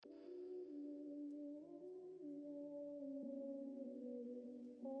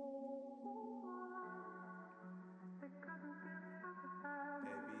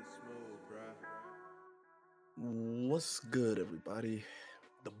What's good, everybody?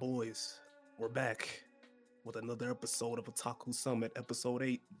 The boys, we're back with another episode of Otaku Summit, episode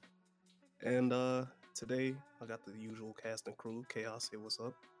 8. And today I got the usual cast and crew. Chaos, hey, what's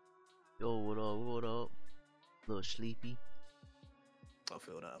up? Yo, what up? What up? Little sleepy. I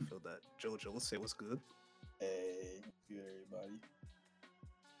feel that. Jojo, let's say what's good. Hey, good everybody.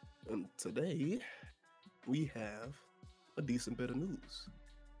 And today we have a decent bit of news.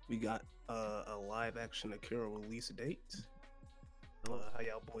 We got a live action Akira release date. How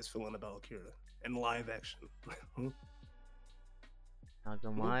y'all boys feeling about Akira and live action? Not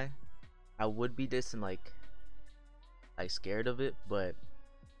gonna lie, I would be like scared of it, but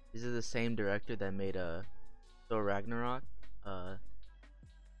this is the same director that made Thor Ragnarok. Not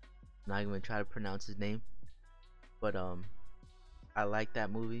even gonna try to pronounce his name, but I like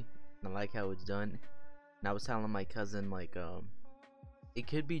that movie and I like how it's done. And I was telling my cousin it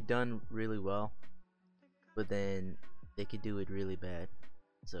could be done really well, but then they could do it really bad.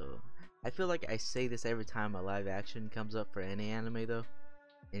 So I feel like I say this every time a live action comes up for any anime though,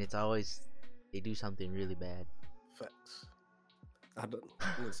 and it's always they do something really bad. Facts. I don't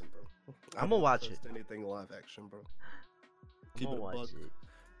listen, bro. I'm gonna watch it. Anything live action, bro. I'm Keep gonna it a watch buck.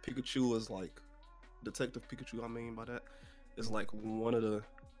 it. Pikachu is like Detective Pikachu. I mean by that is like one out of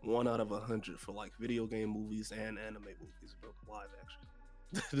 100 for like video game movies and anime movies, bro. Live action.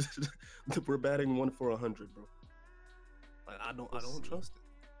 We're batting 1 for 100, bro. Like I don't trust it.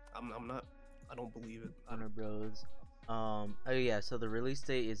 I'm not. I don't believe it. Warner Bros. Oh yeah, so the release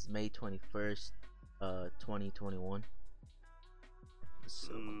date is May 21st, 2021.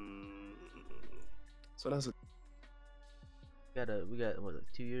 So So that's a we got what,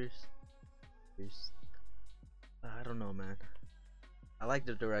 like 2 years? I don't know, man. I like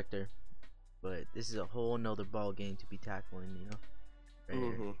the director, but this is a whole nother ball game to be tackling, you know.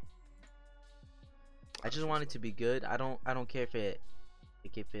 Right here. I just want it to be good. I don't care if it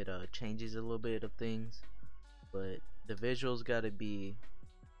changes a little bit of things, but the visuals gotta be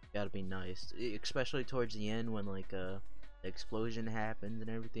nice, especially towards the end when like the explosion happens and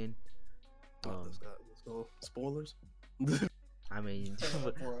everything. let's go. Spoilers. I mean,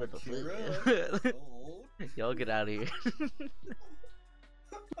 For Akira? y'all get out of here.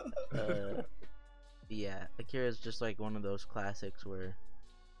 Yeah, Akira is just like one of those classics where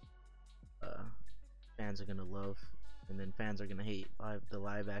fans are gonna love, and then fans are gonna hate the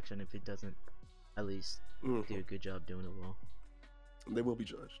live action if it doesn't at least do a good job doing it well. They will be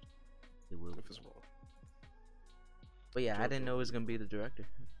judged. It will. If it's wrong. But yeah, I didn't know it was gonna be the director,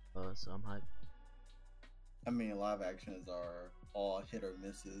 so I'm hyped. I mean, live actions are all hit or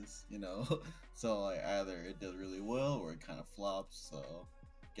misses, you know. So like either it does really well or it kind of flops. So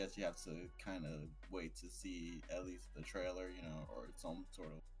I guess you have to kind of wait to see at least the trailer, you know, or some sort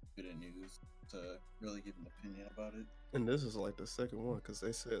of bit of news to really give an opinion about it. And this is like the second one because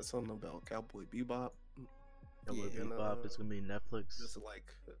they said something about Cowboy Bebop. Cowboy Yeah. Bebop is gonna be Netflix. It's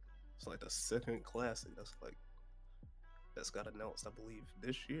like the second classic that's got announced, I believe,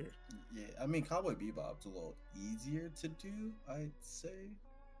 this year. Yeah, I mean, Cowboy Bebop's a little easier to do, I'd say,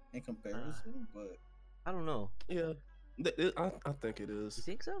 in comparison, but I don't know. Yeah, I think it is. You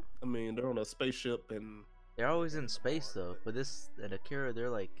think so? I mean, they're on a spaceship and They're always in space though. But this and Akira, they're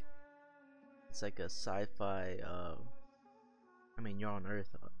like, it's like a sci-fi. I mean, you're on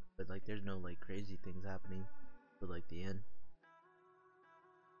Earth, but like, there's no like crazy things happening for like the end.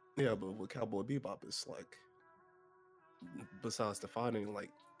 yeah, but with Cowboy Bebop, it's like besides the fighting, like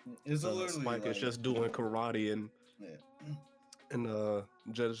it's literally Spike is like- just doing karate and Yeah.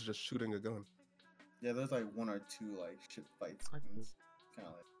 Jet is just shooting a gun. Yeah, there's like one or two like ship fights. I think- Kind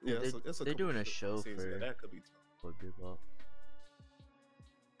of like Yeah, They're- it's a they're couple doing a shit show scenes for- that could be tough. For Bebop.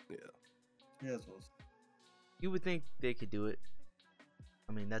 Yeah. yeah, it's supposed You would think they could do it.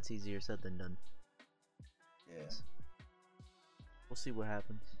 I mean, that's easier said than done. yeah. We'll see what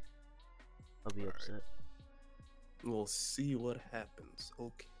happens. I'll be Alright. upset. We'll see what happens.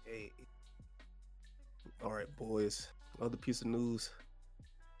 Okay. All right, boys. Other piece of news: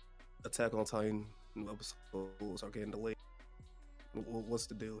 Attack on Titan new episodes are getting delayed. What's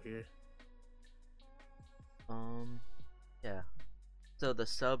the deal here? Yeah. So the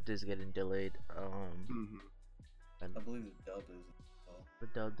sub is getting delayed. I believe the dub is. The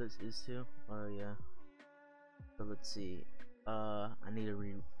dub is too. Oh yeah. So let's see. I need to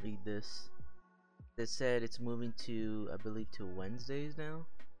read this. They said it's moving to, I believe, to Wednesdays now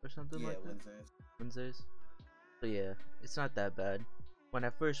or something Yeah, like that. Wednesdays. So yeah, it's not that bad. When I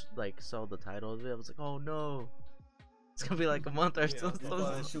first like saw the title of it, I was like, oh no, it's gonna be like a month or Yeah, so. I I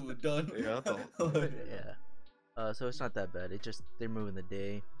thought that shit was done. Yeah, I thought. Yeah. So it's not that bad. It just they're moving the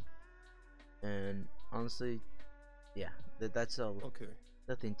day, and honestly, yeah, that's all. Okay.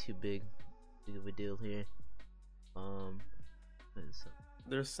 Nothing too big of a deal here. What is up?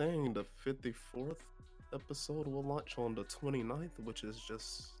 They're saying the 54th episode will launch on the 29th, which is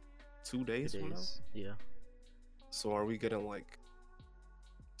just 2 days from now. Today's, yeah. So are we getting like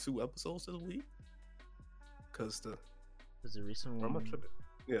 2 episodes this week? Cause the Was the recent or am I one? tripping?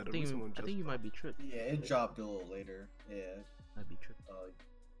 Yeah, the recent one I just think you might dropped. be tripped. Yeah, it dropped a little later. Yeah, Might be tripped.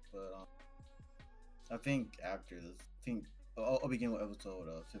 but I think after this, I'll begin with episode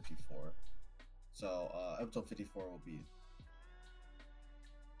 54. So episode 54 will be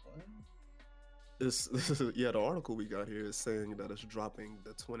what? This yeah, the article we got here is saying that it's dropping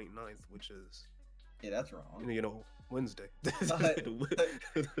the 29th, which is Yeah, that's wrong. Wednesday.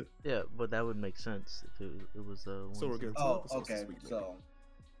 Yeah, but that would make sense if it was So we're Wednesday. getting 2 Oh, episodes okay. this week. So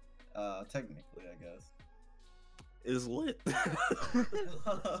technically, I guess. It's lit.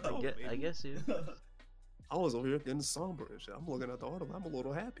 I guess yeah. I was over here getting somber and shit. I'm looking at the article. I'm a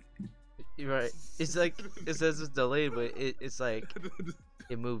little happy. You're right. It's like it says it's delayed, but it's like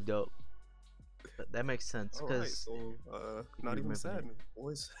it moved up. But that makes sense All right, because so not even remember sad,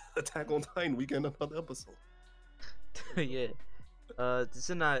 boys. Attack on Titan. We get another episode. yeah. This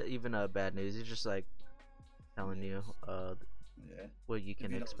is not even bad news. It's just like telling you Yeah. what you If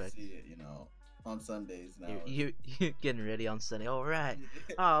can you don't expect. see it, on Sundays now. You're getting ready on Sunday. All right.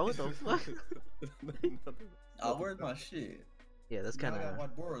 Oh, what the fuck? Where's my shit? Yeah, that's Now kind I gotta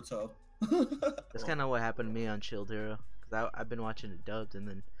of watch Boruto. that's kind of what happened to me on Shield Hero. Cause I've been watching it dubbed, and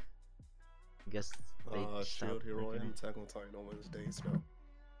then I guess they Shield stopped Hero making and it. Attack on Titan on Wednesdays now.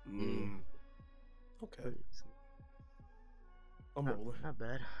 Okay, I'm rolling. Not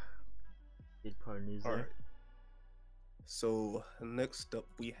bad. Good part of news All there. right. So next up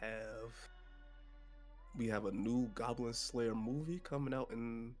we have a new Goblin Slayer movie coming out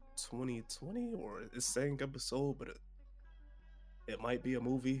in 2020, or it's saying episode, but it might be a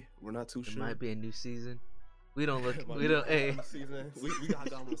movie. We're not too It sure. might be a new season. We don't look. It might We be don't. a Hey, new season. We got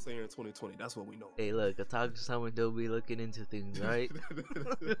Goblin Slayer in 2020. That's what we know. hey, look. A talk to someone. Don't be looking into things, right?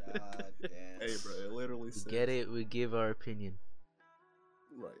 God damn. Hey, bro, it literally We says, get it. We give our opinion.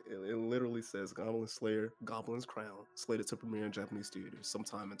 Right, it literally says Goblin Slayer, Goblin's Crown, slated to premiere in Japanese theaters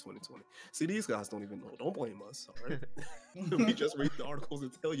sometime in 2020. See, these guys don't even know. Don't blame us, all right? We just read the articles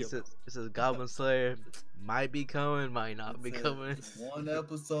and tell you. It says Goblin Slayer might be coming, might not be It's coming. one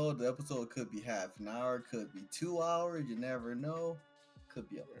episode. The episode could be half an hour, could be 2 hours. You never know. Could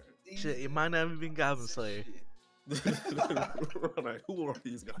be a Shit, it might not even be Goblin Slayer. Right, who are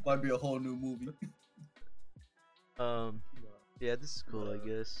these guys? Might be a whole new movie. Yeah, this is cool. I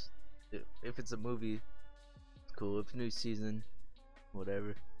guess if it's a movie, it's cool. If new season,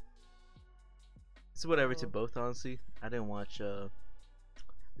 whatever. It's whatever to both, honestly. I didn't watch.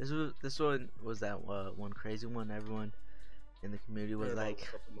 This one was that one crazy one. Everyone in the community was Yeah, like,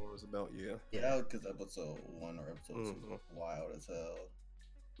 up north about Yeah, yeah, because episode 1 or episode 2 Mhm. wild as hell.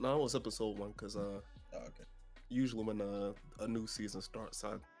 no, it was episode 1 because Oh, okay. usually when a new season starts,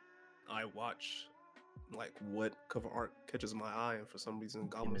 I watch like what cover art catches my eye, and for some reason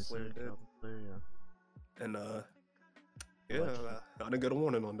Goblin Demon Slayer did, Goblin Slayer, yeah. and Watch I didn't get a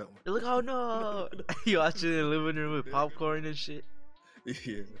warning on that one. You're like, oh no! You watching it in the living room with popcorn and shit.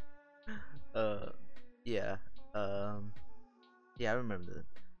 Yeah, Yeah. Yeah, I remember that.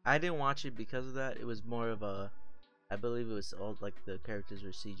 I didn't watch it because of that. It was more of a, I believe it was all like the characters were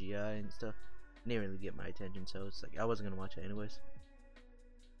CGI and stuff. It didn't really get my attention, so it's like I wasn't gonna watch it anyways.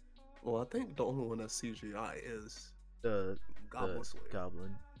 well, I think the only one that's CGI is The Goblin Slayer,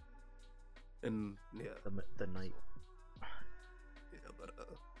 Goblin, and yeah, the knight. yeah, but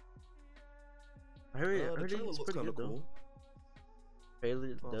I heard, the it's trailer looks pretty kind good of though. cool.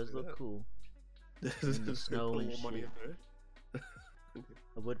 Trailer I'll does say look that. cool. In the snow and shit. in there.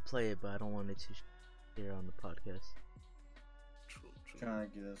 I would play it, but I don't want it to share on the podcast. True. Trying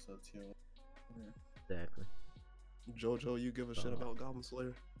to get us up to. Exactly. Jojo, you give a shit about Goblin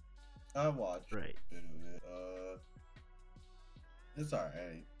Slayer? I watched Right. a bit of it. It's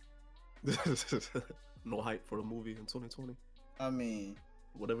alright. No hype for the movie in 2020. I mean,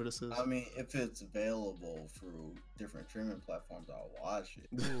 Whatever this is. if it's available through different streaming platforms, I'll watch it.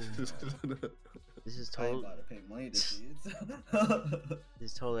 This is I ain't totally about to pay money to see it.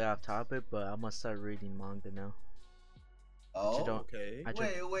 this is totally off topic, but I must start reading manga now. Oh, don't- okay. I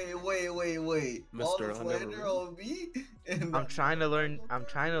wait. All Mister, the I never slander read. on me? I'm trying to learn. I'm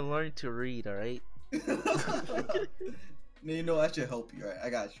trying to learn to read. All right. You know, I should help you, right? I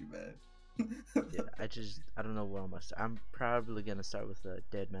got you, man. Yeah. I don't know where I'm gonna start. I'm probably gonna start with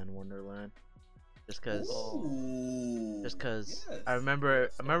Dead Man Wonderland. just cause Ooh, yes. I remember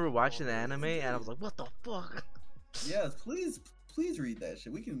Yes, watching the oh, anime and I was like, what the fuck? Yes, please read that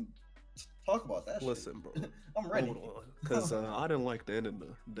shit. We can talk about that Listen, bro. shit. I'm ready. Hold on, because I didn't like the ending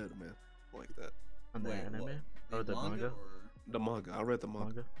of Dead Man like that. On the Wait, anime what? or the manga? Or... The manga, I read the manga.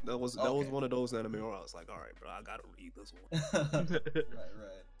 Manga? That was Okay. one of those anime where I was like, all right, bro, I gotta read this one. right.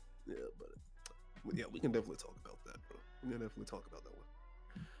 Yeah, but yeah, we can definitely talk about that, bro. We can definitely talk about that one.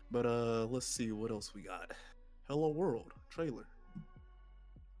 But let's see what else we got. Hello World trailer.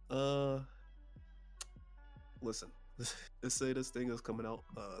 Listen, they say this thing is coming out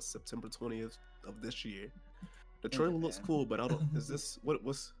September 20th of this year. The In trailer looks Japan. cool, but I don't. Is this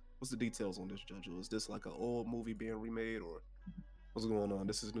what's the details on this, Jojo? Is this like an old movie being remade, or what's going on?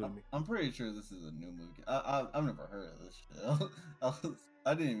 This is new to me. I'm pretty sure this is a new movie. I've never heard of this shit.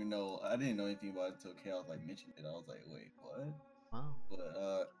 I didn't even know. I didn't know anything about it until Chaos like mentioned it. I was like, wait, what? Wow.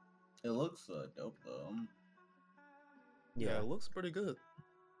 But it looks dope though. Yeah, Yeah. it looks pretty good.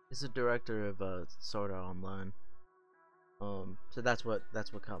 He's the director of Sword Art Online. So that's what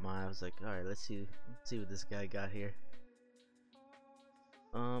caught my eye. I was like, all right, let's see what this guy got here.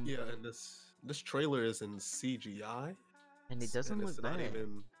 Yeah, and this trailer is in CGI, and it doesn't and look bad.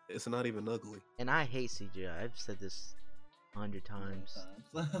 It's not even ugly. And I hate CGI. I've said this 100 times.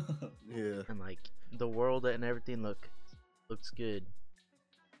 Yeah, And like the world and everything looks good.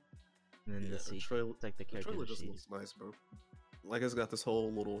 And then yeah. the Trailer, it's like the the character trailer just sheet. looks nice, bro. Like it's got this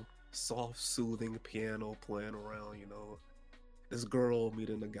whole little soft, soothing piano playing around. You know, this girl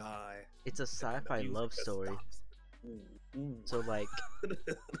meeting a guy. It's a and the sci-fi music love just story. stops. Ooh, ooh. So like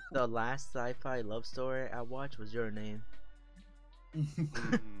the last sci-fi love story I watched was Your Name.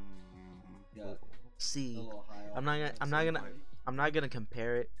 Yeah. See, A little high I'm off not that gonna sci-fi. I'm not gonna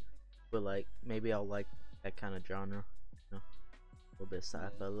compare it, but like maybe I'll like that kind of genre. You know, a little bit of sci-fi,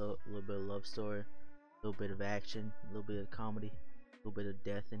 Yeah. a little bit of love story, a little bit of action, a little bit of comedy, a little bit of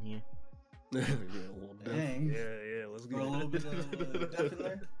death in here. Yeah, a little death. Dang. Yeah, let's get Throw a it. little bit of death in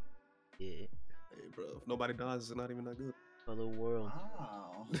there. Yeah, Hey, bro, if nobody dies, it's not even that good. for the world,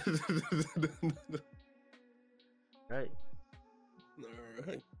 Wow. right?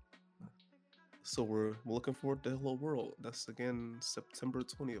 Alright. So we're looking forward to Hello World. That's again September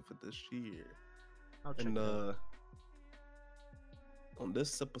 20th of this year. I'll check And it out. on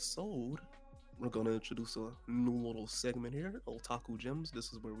this episode, we're gonna introduce a new little segment here, Otaku Gems.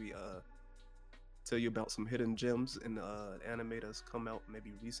 This is where we tell you about some hidden gems in anime that's come out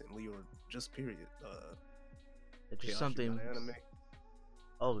maybe recently or just period. It's just Chaos, you got something. an anime.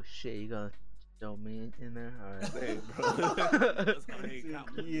 Oh shit, you gonna throw me in there? All right. Hey, bro. That's how they count.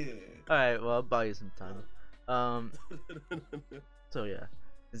 Yeah. All right. Well, I'll buy you some time. So yeah,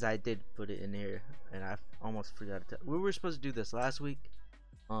 because I did put it in here, and I almost forgot to. We were supposed to do this last week.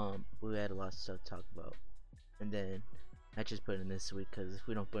 We had a lot of stuff to talk about, and then I just put it in this week because if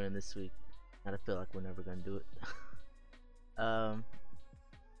we don't put it in this week, I feel like we're never gonna do it.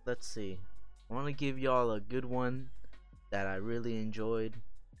 Let's see. I want to give y'all a good one that I really enjoyed.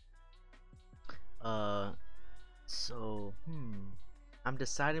 I'm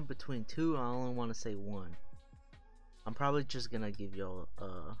deciding between two. I only want to say one. I'm probably just gonna give y'all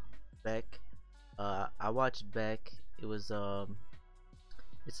Beck. I watched Beck. It was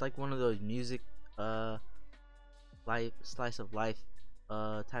it's like one of those music life slice of life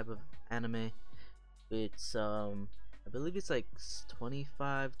type of anime. It's I believe it's like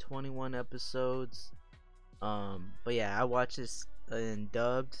 25 21 episodes. But yeah, I watched this in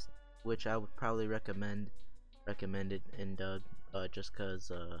dubbed, which I would probably recommend it in dubbed, just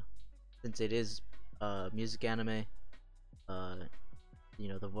cause since it is music anime, you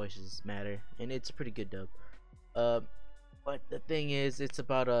know, the voices matter, and it's a pretty good dub. But the thing is, it's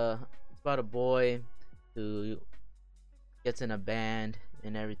about a boy who gets in a band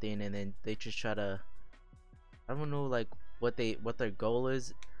and everything, and then they just try to, I don't know like what their goal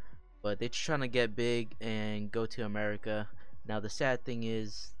is, but they're just trying to get big and go to America. Now the sad thing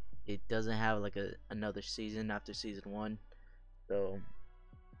is it doesn't have like another season after season 1, so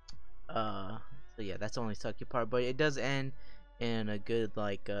yeah, that's the only sucky part, but it does end in a good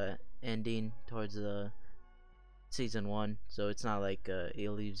like ending towards the season 1, so it's not like it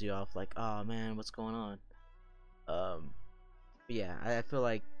leaves you off like, oh man, what's going on. But yeah, I feel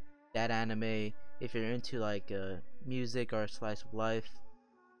like that anime, if you're into like music or slice of life,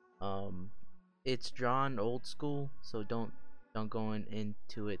 it's drawn old school, so don't go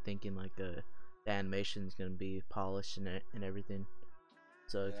into it thinking like the animation is gonna be polished and everything.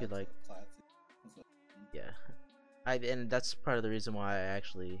 So if you like, yeah, and that's part of the reason why I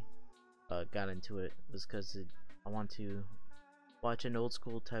actually got into it, was because I want to watch an old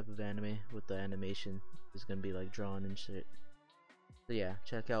school type of anime with the animation is gonna be like drawn and shit. So yeah,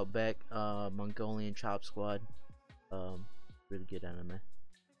 check out Beck, Mongolian Chop Squad. Really good anime.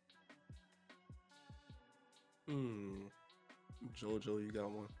 Jojo, you got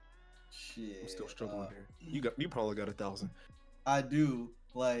one. Shit. I'm still struggling here. You probably got 1,000. I do.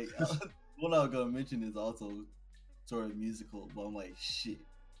 Like, what I was gonna mention is also sort of musical, but I'm like, shit.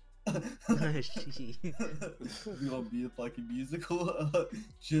 Shit. We gonna be a fucking musical,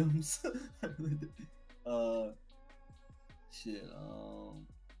 Gems. Shit.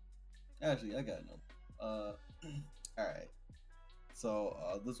 Actually, I got no. All right. So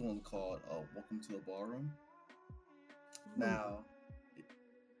this one's called "Welcome to the Ballroom." Now,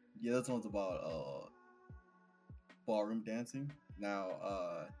 yeah, this one's about ballroom dancing.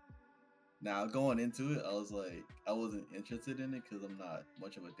 Now going into it, I was like, I wasn't interested in it because I'm not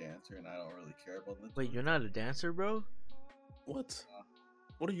much of a dancer and I don't really care about that. Wait, you're not a dancer, bro? What?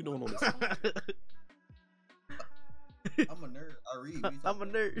 What are you doing on this? I'm a nerd. I read. I'm a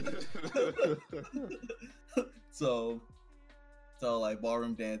nerd. So like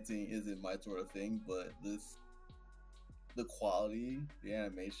ballroom dancing isn't my sort of thing, but the quality, the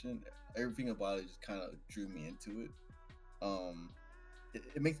animation, everything about it just kind of drew me into it.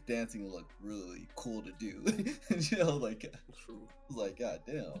 It makes dancing look really cool to do. You know, like, True. like, god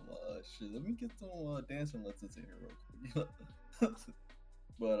damn, shit, let me get some dancing lessons in here real quick.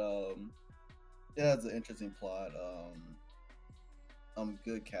 But it has an interesting plot.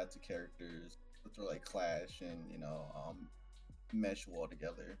 Good cast of characters that are like clash and mesh well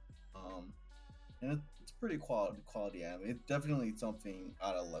together. And it's pretty quality anime. It's definitely something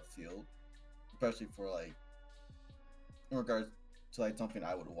out of left field, especially for like in regards to like something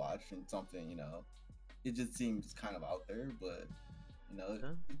I would watch and something it just seems kind of out there, but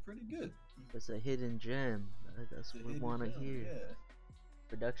it's pretty good. It's a hidden gem. That's what we want to hear. Yeah.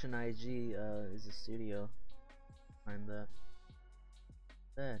 Production IG is a studio behind that.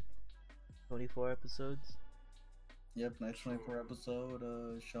 Bad. 24 episodes. Yep, nice 24 episode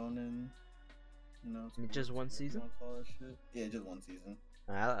shonen. Just one season? Call that shit. Yeah, just one season.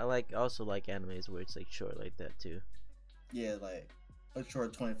 I also like animes where it's like short like that too. Yeah, like a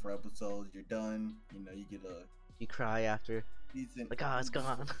short 24 episodes, you're done. You get you cry after. Decent. Like, it's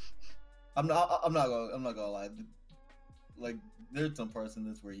gone. I'm not gonna lie. Like, there's some parts in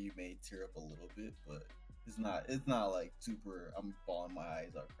this where you may tear up a little bit, but it's not like super. I'm bawling my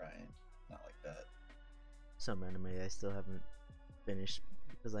eyes out crying. Not like that. Some anime I still haven't finished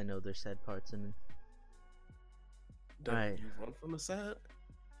because I know there's sad parts in it. Right. You run from the sad?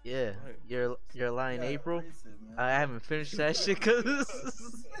 Yeah, right. you're lying, Yeah, April. embrace it, man. I haven't finished that shit because.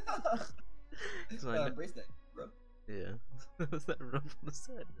 Embrace that, bro. Yeah, that's that run from the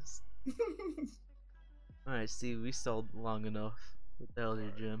sadness. All right, Steve, we stalled long enough. What the hell is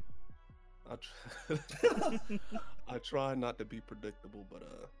your gym? I try not to be predictable, but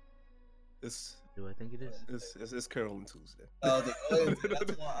it's. Do I think it is? It's Carolyn Tuesday. That's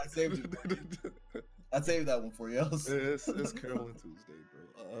why I saved it. I saved that one for you. It's Carolyn Tuesday,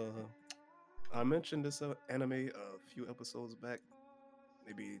 bro. I mentioned this anime a few episodes back.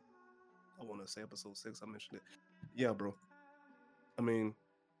 Maybe I want to say episode 6. I mentioned it. Yeah, bro. I mean,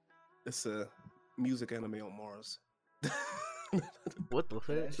 it's a music anime on Mars. What the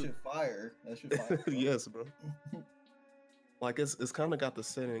fuck? That shit fire. That shit fire. Bro. Yes, bro. Like it's kind of got the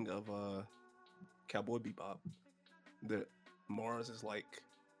setting of Cowboy Bebop. That Mars is like,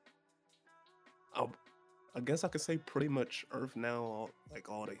 I guess I could say pretty much Earth now. Like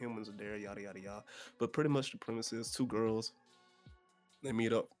all the humans are there, yada yada yada. But pretty much the premise is 2 girls. They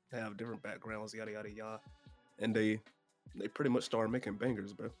meet up, they have different backgrounds, yada yada yada, and they pretty much start making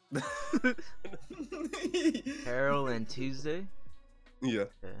bangers, bro. Carol and Tuesday. Yeah.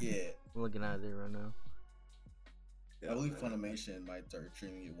 Yeah. I'm looking at it right now. I believe Funimation might start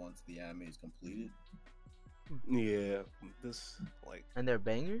streaming it once the anime is completed. Yeah, this like. And they're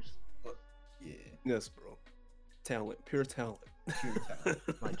bangers. Yeah. Yes, bro. Talent, pure talent. Pure talent.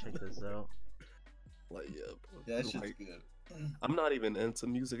 Might check this out. Like, yeah, bro. Yeah, that shit's like, good. I'm not even into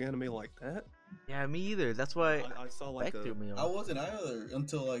music anime like that. Yeah, me either. That's why I saw like Beck threw me I off. wasn't either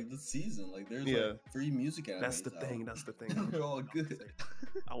until like this season. Like there's like free music anime. That's the thing. That's the thing. They're all good.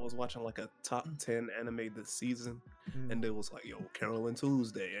 I was watching like a top 10 anime this season, Mm. and it was like, "Yo, Carolyn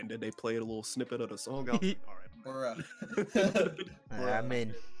Tuesday," and then they played a little snippet of the song. I was like, "All right, Bruh. I'm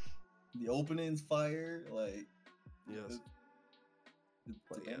in. The opening's fire. Like yes, it's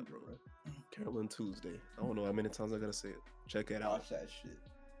but a yeah, banger, bro. Carolyn Tuesday. I don't know how many times I gotta say it. Check it out. Watch that shit.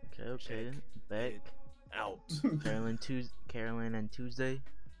 Okay. Check Beck, it out. Carolyn and Tuesday,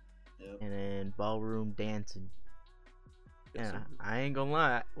 Yep. and then ballroom dancing. Yes, Yeah, sir. I ain't gonna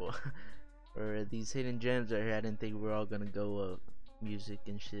lie. Well, for these hidden gems right here, I didn't think we were all gonna go music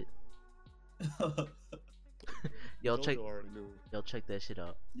and shit. y'all check, JoJo already knew. y'all check that shit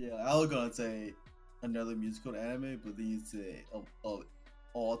out. Yeah, I was gonna say another musical anime, but then you say of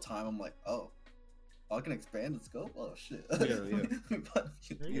all time. I'm like, oh, I can expand the scope. Oh shit. Yeah. But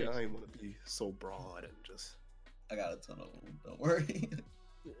Yeah, I ain't want to be so broad and just. I got a ton of them. Don't worry.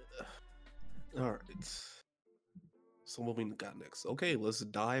 All right. So what we got next? Okay, let's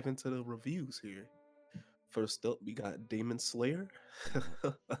dive into the reviews here. First up, we got Demon Slayer.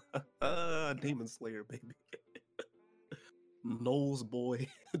 Demon Slayer, baby. Nose Boy,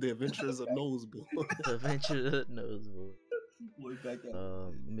 The Adventures of Nose Boy. The Adventure knows. Way back at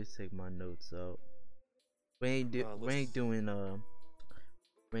Let me take my notes out. We ain't let's- we ain't doing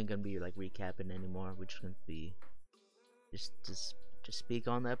we ain't gonna be like recapping anymore. We're just gonna be just speak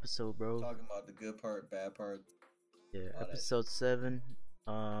on the episode, bro. talking about the good part, bad part. Yeah, all that episode 7.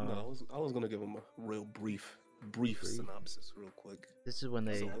 No, I was gonna give him a real brief Brief? synopsis, real quick. This is when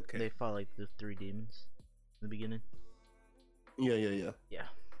they So, okay. they fought like the 3 demons in the beginning. Yeah. Yeah.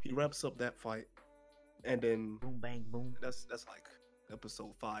 He wraps up that fight, and then Boom, bang, boom. that's like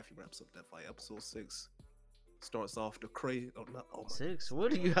episode 5. He wraps up that fight. Episode 6 starts off the crazy. Oh, not oh my 6.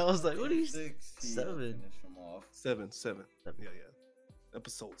 What are you? I was like, what are you? 6, he 7. finished them off. 7. Seven. Yeah.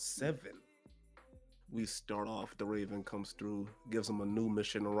 Episode 7. We start off. The Raven comes through, gives him a new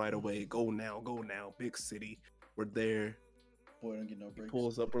mission right away. Go now, big city. We're there. Boy, don't get no breaks.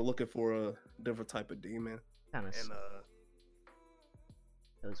 Pulls up. We're looking for a different type of demon, Kind of. and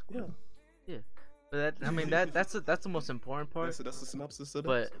That was yeah. cool. Yeah. But that, I mean, that's the most important part. That's the synopsis of the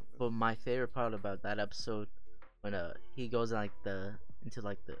But episode. but my favorite part about that episode when he goes like into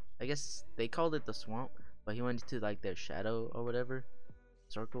like the, I guess they called it the swamp, but he went into like their shadow or whatever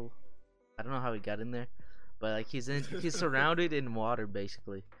circle. I don't know how he got in there, but like he's surrounded in water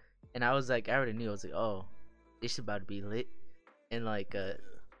basically, and I was like, I already knew. I was like, oh, this is about to be lit, and like they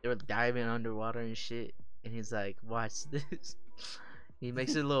were diving underwater and shit, and he's like, watch this. He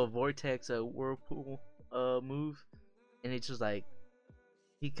makes a little vortex, a whirlpool move, and it's just like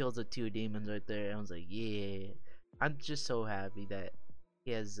he kills the 2 demons right there. I was like, yeah, I'm just so happy that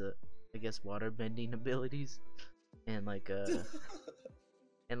he has I guess water bending abilities, and like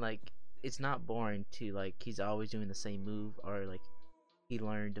and like it's not boring to like he's always doing the same move, or like he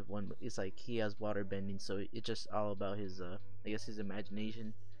learned one. It's like he has water bending, so it's just all about his I guess his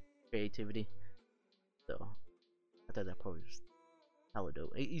imagination, creativity. So I thought that part was hella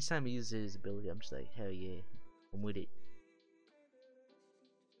dope. Each time he uses his ability, I'm just like, hell yeah, I'm with it.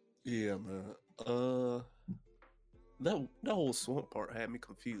 Yeah, man. That whole swamp part had me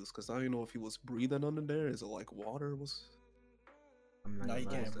confused because I didn't know if he was breathing under there. Is it like water was? I'm not No, you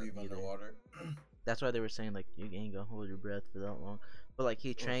gonna lie, can't breathe either. underwater. That's why they were saying like you ain't gonna hold your breath for that long. But like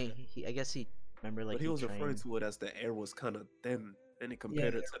he trained, I guess he remember like But he was trained. referring to it as the air was kind of thin, and he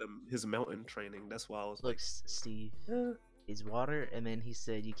compared it to his mountain training. That's why I was Look, like, Steve, yeah. it's water, and then he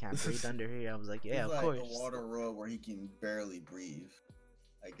said you can't breathe under here. I was like, yeah, He's of like course. a water road where he can barely breathe.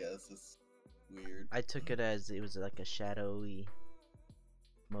 I guess it's weird. I took it as it was like a shadowy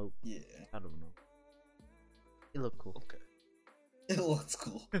smoke. Yeah, I don't know. It looked cool. Okay. it looks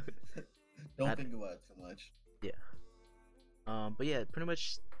cool. Don't I- think about it too much. But yeah, pretty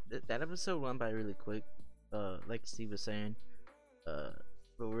much that episode went by really quick. Like Steve was saying,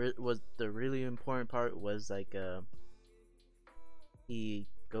 was the really important part was like he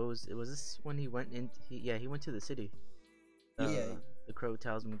goes. It was this when he went in. He went to the city. Yeah. The crow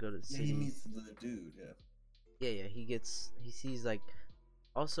tells him to go to the Yeah, city. he meets the dude. Yeah. Yeah, he sees like.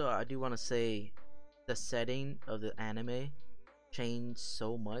 Also, I do want to say, the setting of the anime changed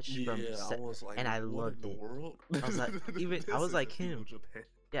so much from. I was like, and I what loved in it. the world? I was like, This I was is like feudal him. Japan.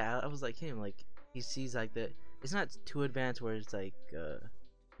 Yeah, I was like him. Like he sees like the. It's not too advanced where it's like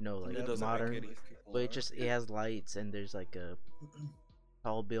like It doesn't modern, make any. but it just it has lights and there's like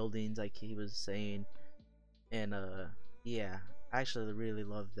tall buildings like he was saying, and yeah, I actually really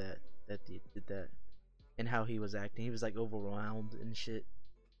loved that he did that, and how he was acting. He was like overwhelmed and shit.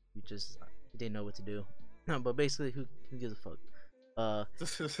 He didn't know what to do. But basically, who gives a fuck?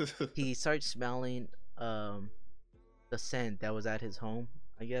 He starts smelling the scent that was at his home,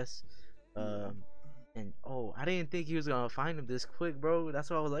 I guess. And I didn't think he was gonna find him this quick, bro. That's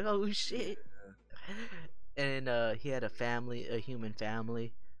why I was like, oh shit. And he had a human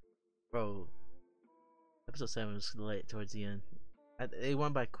family, bro. Episode 7 was late towards the end. It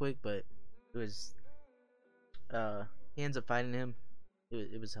went by quick, but it was. He ends up fighting him.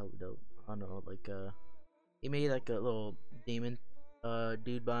 It was hella dope. I don't know, like he made like a little demon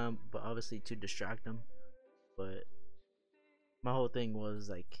dude by him, but obviously to distract him. But my whole thing was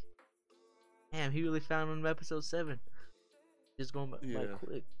like, damn, he really found him in episode 7. Just going by Yeah.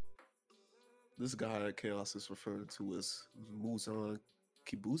 quick. This guy at Chaos is referred to as Muzan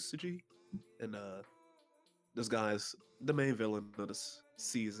Kibusuji, and this guy's the main villain of this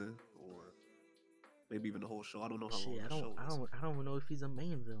season, or maybe even the whole show. I don't know how long Shit, the show is. I don't even know if he's a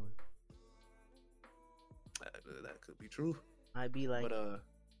main villain. That could be true, Might be like but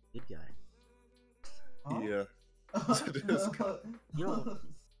good guy. Huh? yeah. This guy- Yo.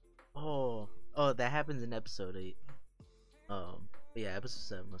 Oh, that happens in episode 8. But yeah, episode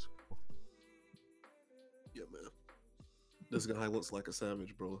 7 was cool. Yeah, man. This guy looks like a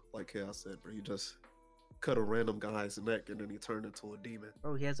savage, bro. Like Chaos said, bro. He just cut a random guy's neck and then he turned into a demon.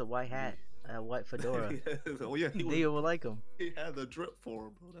 Bro, he has a white hat, a white fedora. Oh yeah, They would like him. he had the drip for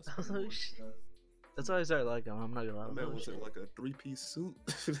him, bro. That's I was pretty like, much- shit. That's why I started liking him. I'm not gonna lie. That man Oh, was in shit. like a 3-piece suit.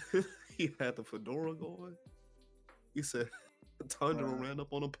 He had the fedora going. He said Tundra Right. ran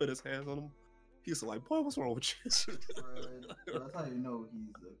up on him, put his hands on him. He's like, boy, what's wrong with you? Right. That's how you know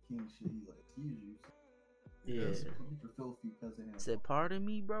he's a king shit. He's like, excuse you. Yeah. Yes. Get your filthy peasant hands. Said, pardon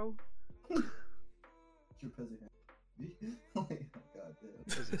me, bro. Get your peasant hands. Like, God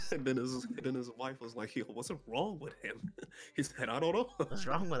damn. and then his wife was like, yo, what's wrong with him? He said, I don't know. What's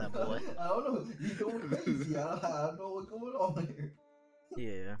wrong with that boy? I don't know. He's going crazy. I don't know what's going on here. Yeah.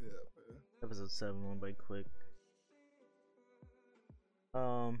 Yeah, man. Episode 7 went by quick.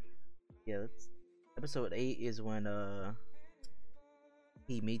 Yeah, that's episode 8 is when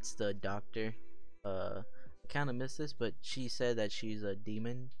he meets the doctor. I kind of missed this, but she said that she's a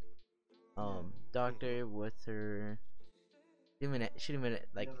demon doctor with her. She didn't even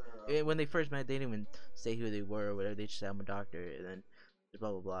like when they first met. They didn't even say who they were or whatever. They just said, "I'm a doctor," and then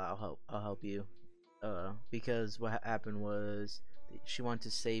blah blah blah. I'll help you. Because what happened was she wanted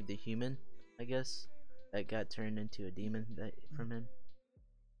to save the human, I guess, that got turned into a demon from him.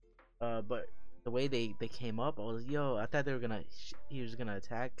 But the way they came up, I was I thought they were gonna he was gonna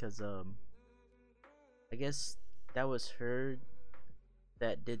attack, cause I guess that was her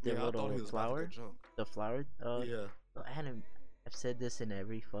that did the Yeah, I thought he little was flower, about to get jumped. the flower. Yeah. I've said this in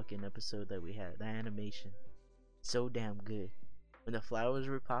every fucking episode that we had. The animation, so damn good. When the flowers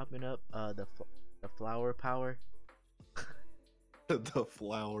were popping up, the flower power. The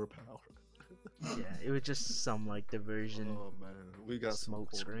flower power. Yeah, it was just some like diversion. Oh man, we got some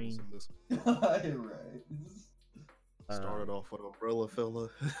Smoke cool screen. rules in this. Right. Started off with umbrella fella,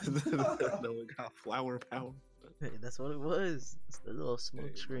 then we got flower power. Hey, that's what it was. It's the little smoke Hey,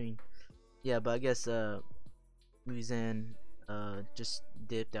 man. screen. Yeah, but I guess Muzan just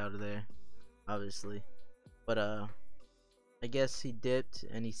dipped out of there, obviously. But I guess he dipped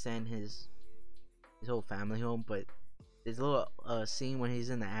and he sent his whole family home. But his little scene when he's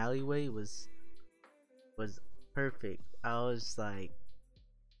in the alleyway was perfect. I was like,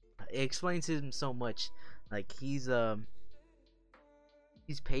 it explains him so much. Like he's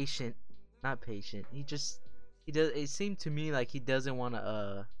patient, not patient. He does. It seemed to me like he doesn't want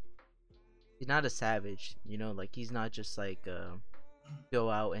to. He's not a savage, you know. Like he's not just like go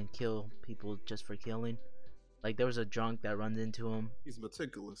out and kill people just for killing. Like there was a drunk that runs into him. He's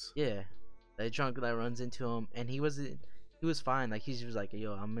meticulous. Yeah, that drunk that runs into him, and he was fine. Like he was like,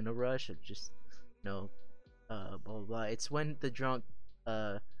 yo, I'm in a rush. I'm just, blah blah blah. It's when the drunk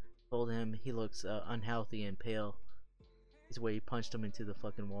told him he looks unhealthy and pale. Is where he punched him into the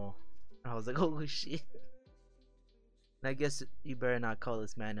fucking wall. I was like, holy shit. And I guess you better not call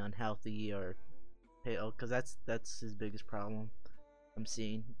this man unhealthy or pale, cause that's his biggest problem I'm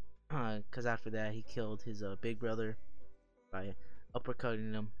seeing. Cause after that he killed his big brother by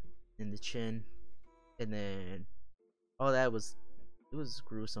uppercutting him in the chin, and then all that was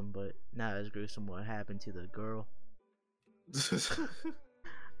gruesome, but not as gruesome what happened to the girl.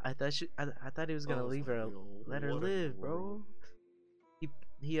 I thought he was gonna leave her, let her live, bro.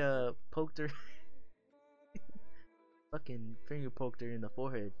 He poked her, fucking finger poked her in the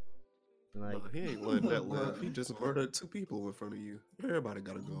forehead. Like Nah, he ain't letting that live. He just murdered 2 people in front of you. Everybody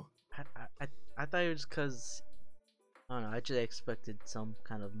gotta go. I thought it was cause I don't know. I just expected some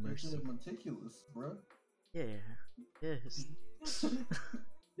kind of You're mercy. just meticulous, bro. Yeah, yes.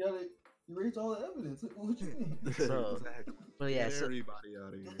 You erase all the evidence. What you mean? So, Exactly. But yeah, Get so everybody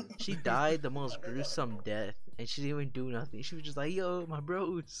out of here. she died the most gruesome death, and she didn't even do nothing. She was just like, "Yo, my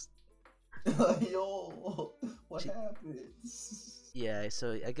bros." Yo, what She- happened? Yeah,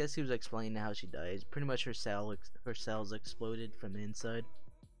 so I guess he was explaining how she died. Pretty much her cells exploded from the inside.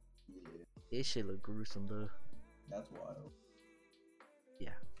 Yeah, This shit looked gruesome though. that's wild.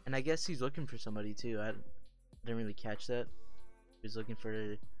 And I guess he's looking for somebody too. I didn't really catch that. He was looking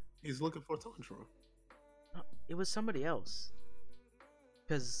for. He's looking for Tundra. It was somebody else.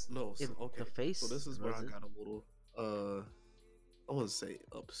 because No, so, okay. the face. So this is where was I it? got a little I wouldn't say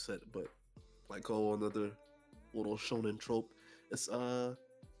upset, but like another little shonen trope. It's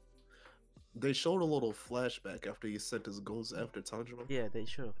they showed a little flashback after he sent his goons after Tanjiro. Yeah, they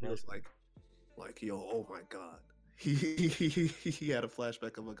should have. He was like, yo, oh my god. He had a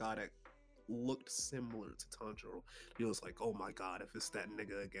flashback of a guy that looked similar to Tanjiro. He was like, oh my god, if it's that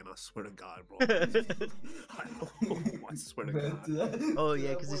nigga again, I swear to God, bro. I swear to God. Oh yeah,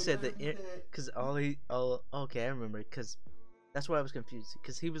 because he said because okay, I remember because that's why I was confused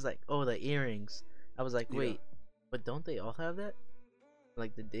because he was like, oh, the earrings. I was like, Yeah. wait, but don't they all have that?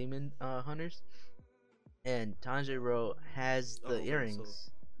 Like the demon hunters, and Tanjiro has I the don't think so.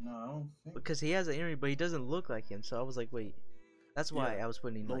 earrings No, I don't think. because he has an earring, but he doesn't look like him. So I was like, wait, that's why Yeah. I was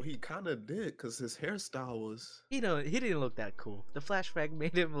putting No, like he kind of did because his hairstyle was. he didn't look that cool. The flashback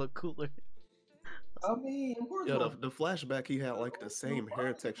made him look cooler. I mean, of course. Yeah, not. the flashback he had like the same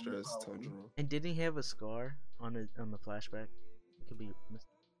hair texture as Tanjiro. And didn't he have a scar on the flashback? It could be.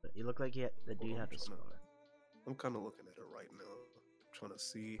 But it looked like the dude on, had I'm a trying scar. to- I'm kind of looking at it right now, trying to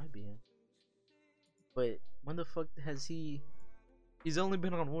see. Might be him. But when the fuck has he? He's only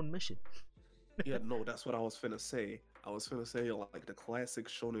been on one mission. Yeah, no, that's what I was finna say. I was finna say like the classic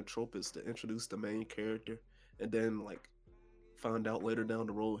shonen trope is to introduce the main character, and then like find out later down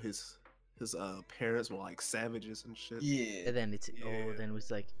the road his parents were like savages and shit. Yeah. And then it's Yeah. then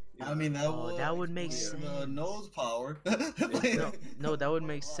it's like I mean, that would make explain the sense. nose power. no, that would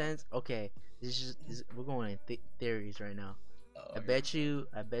make sense. Okay, we're going in theories right now. Oh, I bet you,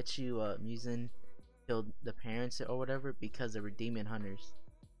 Muzan killed the parents or whatever because they were demon hunters,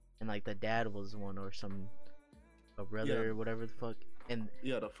 and like the dad was one or a brother Yeah. or whatever the fuck. And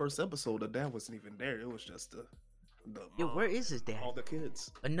Yeah, the first episode, the dad wasn't even there. It was just the yo, where mom, is his dad? all the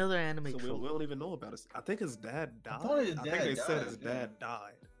kids. Another anime So we trope. don't even know about it. I think his dad died. thought his I dad think they said died, his yeah. dad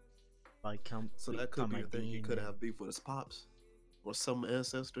died. Like So that could become be a thing. He could demon. have beef with his pops or some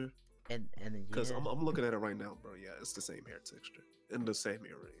ancestor. And then Because yeah. I'm looking at it right now, bro. Yeah, it's the same hair texture and the same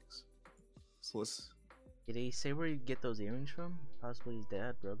earrings. So let's. Did he say where he get those earrings from? Possibly his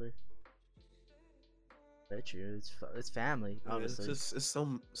dad, brother. Bet you it's family, Yeah, it's obviously. just it's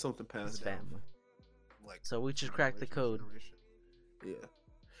something It's passed down. family. Like So we just cracked the generation to code. generation.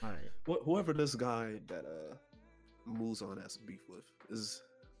 Yeah. All right. Whoever this guy that Muzan has beef with is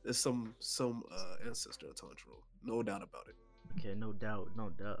some ancestor of Tanjiro. No doubt about it. Okay, no doubt, no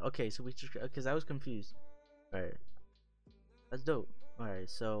doubt. Okay, so we just because I was confused. All right, that's dope. All right,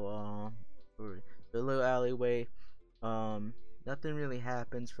 so the little alleyway, nothing really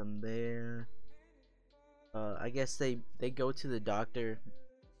happens from there. I guess they go to the doctor,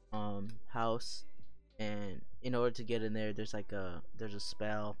 house, and in order to get in there, there's a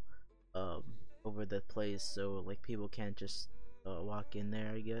spell, over the place, so like people can't just walk in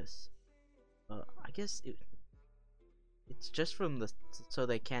there. I guess. I guess it's just from so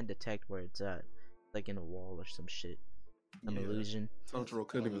they can't detect where it's at, like in a wall or some shit, some Yeah. illusion. Tanjiro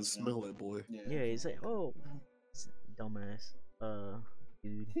couldn't even smell it, boy. Yeah, he's like, oh, dumbass,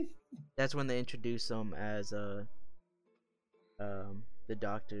 dude. That's when they introduce them as the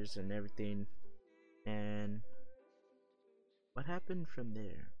doctors and everything. And what happened from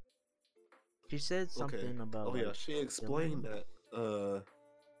there? She said something about. Oh yeah, like, she explained that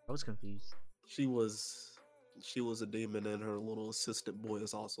I was confused. she was a demon and her little assistant boy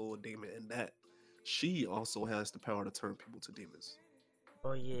is also a demon, and that she also has the power to turn people to demons.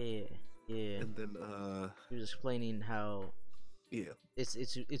 Oh yeah, yeah. And then She was explaining how yeah,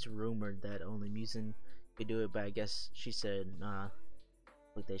 it's rumored that only Muzan could do it, but I guess she said, nah,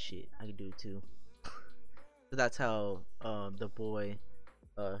 fuck that shit, I can do it too. So that's how the boy,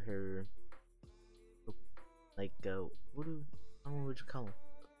 her, like, what do I don't know what you call him.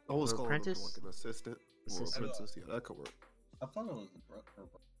 I was Her calling him apprentice? like an assistant or Assistant. apprentice. Yeah, that could work. I thought it was the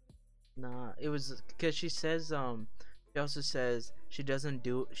brother. Nah, it was because she says she also says she doesn't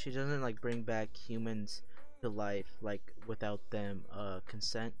like bring back humans to life like without them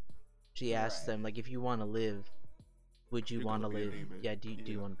consent. She asks Right. them like, if you want to live, would you You're want to gonna be a live? demon. Yeah, do you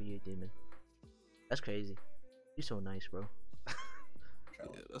Yeah. want to be a demon? That's crazy. You're so nice, bro.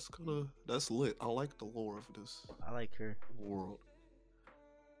 Yeah, that's lit. I like the lore of this I like her. world.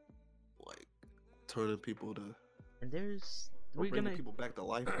 Like turning people to And there's or we're bringing gonna people back to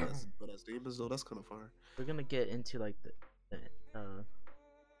life, but as demons though, that's kind of fire. we're gonna get into like the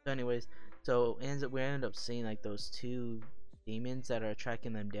so anyways, so we end up seeing like those two demons that are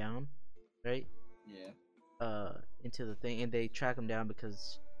tracking them down, right? Yeah. Into the thing, and they track them down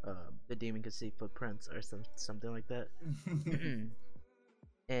because the demon could see footprints or something like that.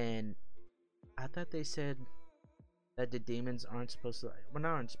 And I thought they said that the demons aren't supposed to. Well, not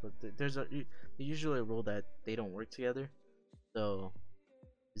aren't supposed to. There's usually a rule that they don't work together. So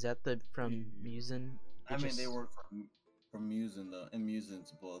is that the from Musin? I mean, they work from Musin though, and Musin's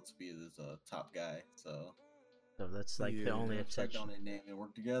supposed to be this top guy, so So that's like the only exception. Don't name and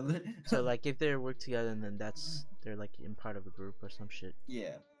work together. So like if they work together, and then they're like in part of a group or some shit.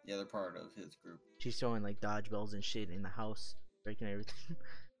 Yeah, they're part of his group. She's throwing like dodgeballs and shit in the house, breaking everything.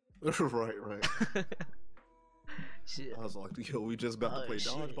 right. I was like, yo, we just about to play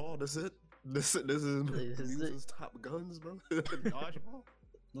dodgeball. That's it. This is Musin's top guns, bro. Dodgeball.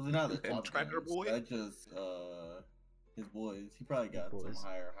 Well, they're not the top Tracker guns. Boy. That's just his boys. He probably got some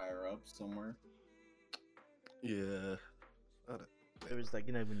higher up somewhere. Yeah. There was like,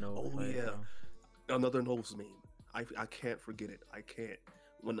 you don't even know. Oh yeah. Another nose meme. I can't forget it. I can't.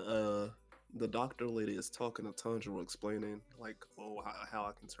 When the doctor lady is talking to Tanjiro, explaining like, oh, how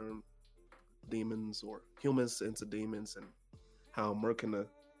I can turn demons or humans into demons, and how Merc can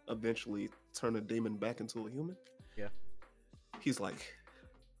eventually turn a demon back into a human. Yeah. He's like,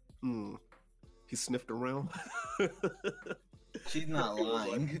 He sniffed around. She's not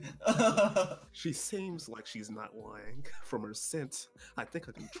lying. She seems like she's not lying from her scent. I think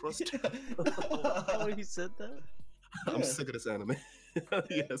I can trust her. Oh, he said that? I'm sick of this anime.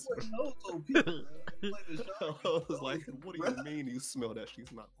 Yes. I was like, what do you mean you smell that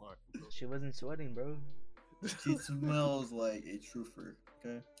she's not lying? Bro? She wasn't sweating, bro. She smells like a truther.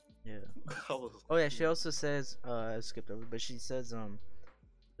 Okay. Yeah. Oh yeah, she also says, I skipped over, but she says,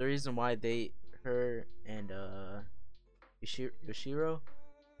 the reason why her and Yoshiro,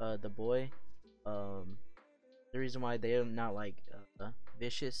 the boy, the reason why they're not like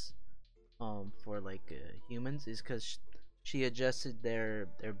vicious, for like humans is because she adjusted their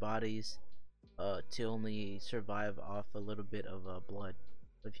bodies, to only survive off a little bit of blood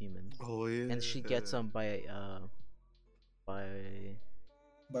of humans. Oh yeah. And she gets them by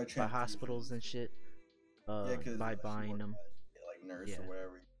hospitals and shit. By buying them. Like nurse or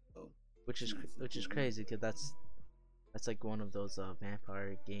whatever. So, which is crazy, because that's like one of those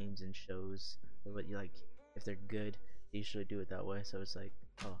vampire games and shows. But you like, if they're good, they usually do it that way. So it's like,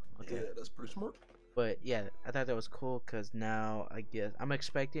 oh, okay. Yeah, that's pretty smart. But yeah, I thought that was cool, because now I guess I'm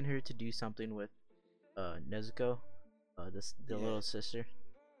expecting her to do something with Nezuko, the little sister.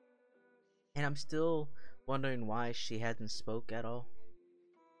 And I'm still wondering why she hasn't spoke at all.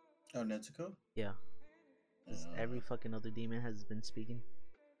 Oh, Nezuko? Yeah. Every fucking other demon has been speaking.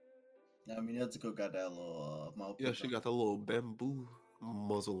 I mean, Nezuko got that little mouth. Yeah, she got that little bamboo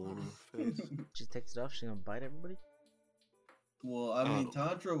muzzle on her face. She takes it off, she gonna bite everybody? Well, I mean,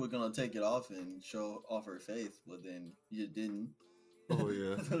 Tanjiro was gonna take it off and show off her face, but then you didn't. Oh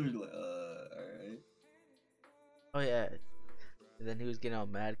yeah. So we like, alright. Oh yeah. And then he was getting all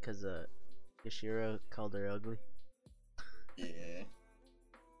mad because Yoshiro called her ugly. Yeah.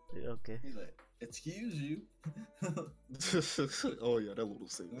 Okay. He's like, excuse you. Oh yeah, that little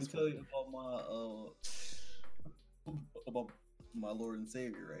scene. Let me tell you about my Lord and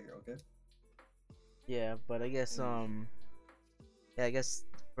Savior right here, okay? Yeah, but I guess I guess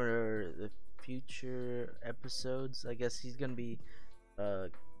for the future episodes, I guess he's gonna be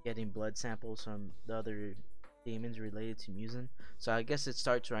getting blood samples from the other demons related to Musin. So I guess it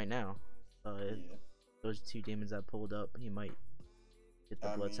starts right now. Those two demons that pulled up, he might get the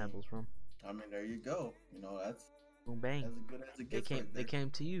blood samples from. I mean, there you go. You know, that's boom bang. As good as it gets. They came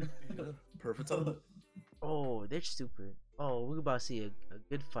to you. Yeah, perfect time. Oh, they're stupid. Oh, we're about to see a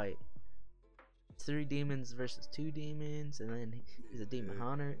good fight. 3 demons versus 2 demons, and then he's a demon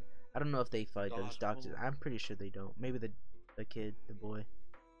hunter. I don't know if they fight those doctors. I'm pretty sure they don't. Maybe the kid, the boy,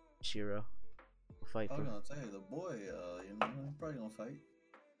 Shiro, will fight. I was gonna say the boy. You know, he's probably gonna fight.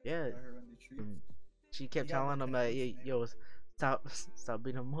 Yeah. She kept telling him that, yo, stop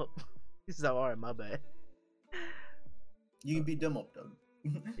beating him up. He's like, alright, my bad. You can beat them up though.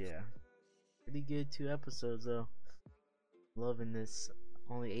 Yeah. Pretty good 2 episodes though. Loving this.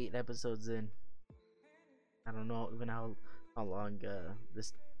 Only 8 episodes in. I don't know even how long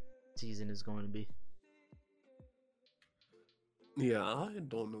this season is going to be. Yeah, I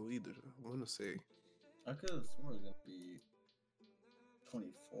don't know either. I want to say. I could have sworn it was gonna be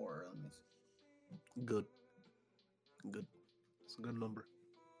 24. Let me see. Good. It's a good number.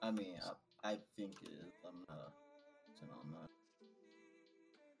 I mean, I think it is. I'm not.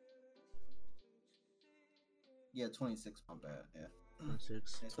 Yeah, 26. My bad. Yeah.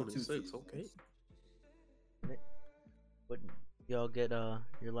 26. 26. Okay. What y'all get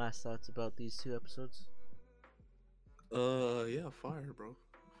your last thoughts about these 2 episodes? Yeah, fire, bro.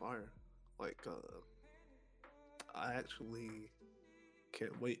 Fire. Like I actually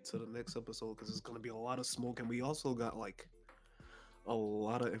can't wait till the next episode because it's gonna be a lot of smoke, and we also got like a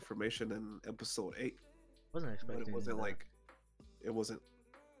lot of information in episode 8. Wasn't But expecting it wasn't that. like it wasn't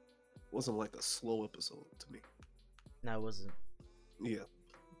like a slow episode to me. No, it wasn't. Yeah,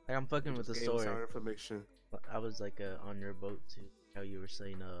 Like I'm fucking it with the just gave us story. our information. I was like on your boat too. How you were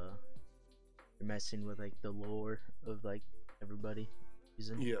saying you're messing with like the lore of like everybody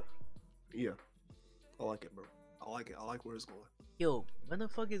using. Yeah, yeah, I like it, bro. I like it. I like where it's going. Yo, when the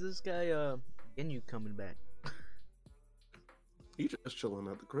fuck is this guy Ginyu coming back? He just chilling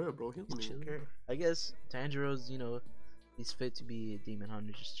at the crib, bro. He don't He's even chilling. care. I guess Tanjiro's, he's fit to be a demon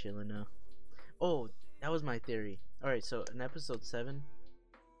hunter, just chilling now. Oh, that was my theory. Alright, so in episode 7,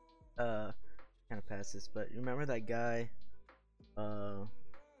 kind of past this, but remember that guy,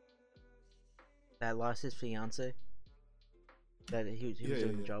 that lost his fiance? That he was Yeah,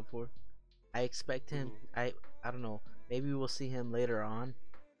 doing yeah. the job for? I expect him, Mhm. I don't know, maybe we'll see him later on,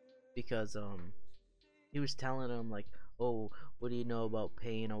 because, he was telling him, like, oh, what do you know about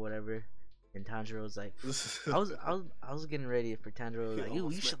pain or whatever? And Tanjiro's like, I was getting ready for Tanjiro, He like, you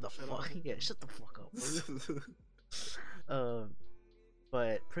almost shut the smacked the shit out fuck, of him. yeah, shut the fuck up, bro.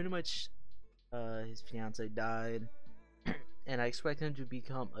 But pretty much, his fiance died, and I expect him to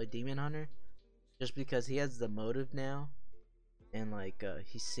become a demon hunter, just because he has the motive now, and like,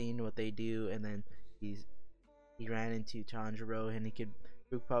 he's seen what they do, and then he ran into Tanjiro, and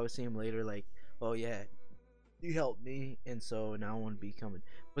we'll probably see him later, like, oh yeah, you helped me, and so now I want to be coming.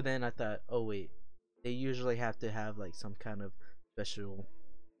 But then I thought, oh wait, they usually have to have like some kind of special,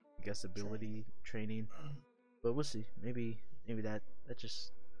 I guess, ability training. But we'll see. Maybe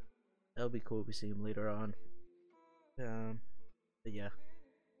that'll be cool if we see him later on. But yeah.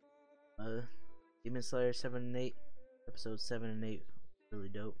 Demon Slayer 7 and 8, episodes 7 and 8, really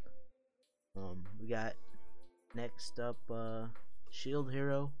dope. We got next up Shield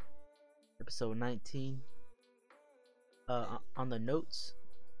Hero, episode 19. On the notes,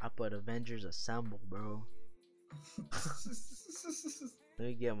 I put Avengers Assemble, bro. Let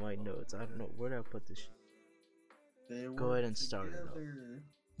me get my notes. I don't know where did I put this shit. They Go work ahead and start it up. together.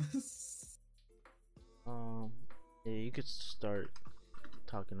 Yeah, you could start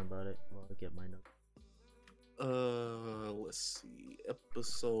talking about it while I get my notes. Let's see.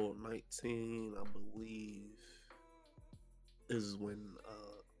 Episode 19, I believe, is when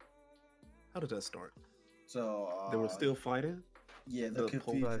how did that start? So They were still fighting? yeah, the the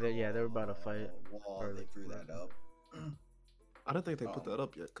Pope- cathedral. Yeah, they were about to fight. Wall, Or, they like, threw that up. I don't think they put Oh. that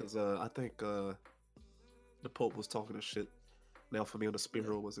up yet, because I think the Pope was talking to shit. Now for me, the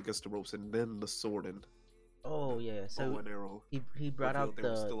Spear was against the ropes, and then the sword and Oh yeah, bow so and arrow he brought out revealed they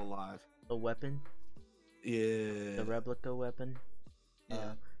were the still alive. weapon, Yeah. the replica weapon.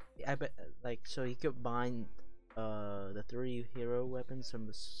 Yeah. I bet like so he combined the 3 hero weapons from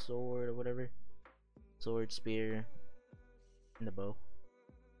the sword or whatever, sword, spear, and the bow.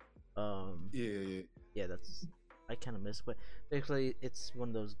 Yeah. Yeah, that's I kind of missed, but basically it's one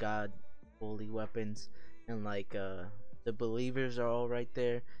of those god holy weapons, and like the believers are all right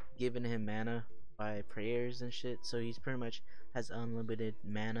there giving him mana by prayers and shit, so he's pretty much has unlimited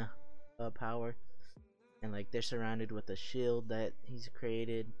mana power, and like they're surrounded with a shield that he's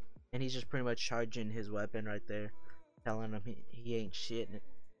created, and he's just pretty much charging his weapon right there, telling him he ain't shit.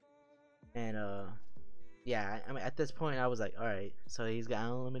 And yeah, I mean at this point I was like, all right, so he's got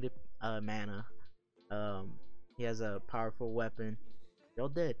unlimited mana. He has a powerful weapon. Y'all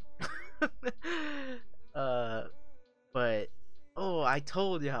dead. But oh, I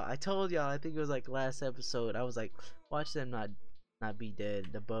told y'all. I think it was like last episode. I was like, watch them not be dead.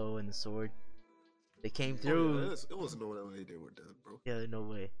 The bow and the sword. They came Oh, through. yeah, it wasn't no way they were dead, bro. Yeah, no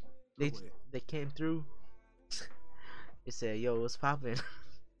way. No They way. they came through. They said, "Yo, what's poppin'?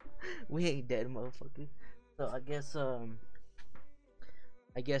 We ain't dead, motherfucker." So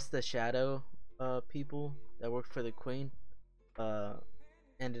I guess the shadow people that worked for the queen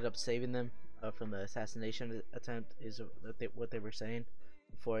ended up saving them from the assassination attempt, is what they were saying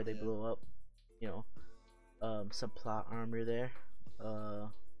before they Yeah. blew up. Some plot armor there.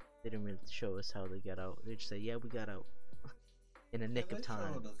 They didn't really show us how they got out. They just say, yeah, we got out in a nick Yeah, of they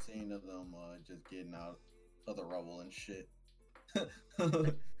time. showed a scene of them just getting out of the rubble and shit.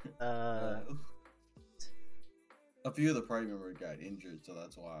 A few of the party members got injured, so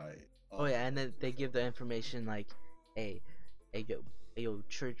that's why. Oh yeah, and then they give the information like, hey, yo,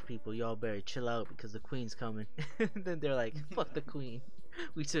 church people, y'all better chill out because the queen's coming. Then they're like, fuck the queen,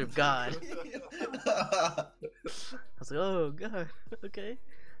 we serve God. I was like, oh god, okay.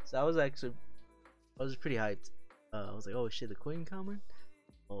 So I was pretty hyped. I was like, oh shit, the queen coming?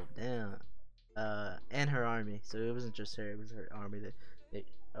 Oh damn. And her army. So it wasn't just her; it was her army. They,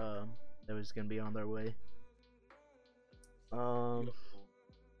 that was gonna be on their way. Oh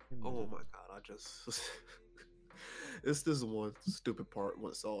my god, I just it's this one stupid part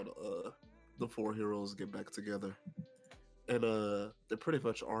once all the four heroes get back together. And they're pretty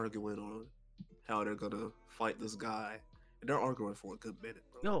much arguing on how they're gonna fight this guy. And they're arguing for a good minute,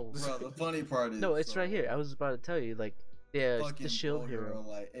 bro. Yo, Bro, the funny part is no, it's right here. I was about to tell you, like, yeah, fucking the shield Bow hero.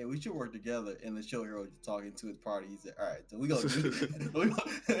 like, hey, we should work together. And the shield hero talking to his party. He said, all right, so we gonna do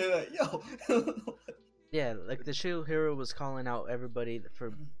it. They're like, yo. Yeah, like the shield hero was calling out everybody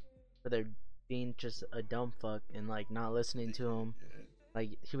for their being just a dumb fuck and like not listening to him.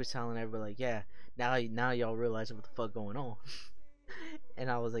 Like he was telling everybody, like, yeah, now y'all realize what the fuck going on. And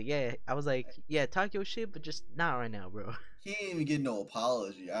I was like, yeah, talk your shit, but just not right now, bro. He ain't even get no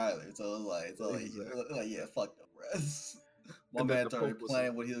apology either. So it's like, Exactly. yeah, fuck them, bro. My And then man the started Pope was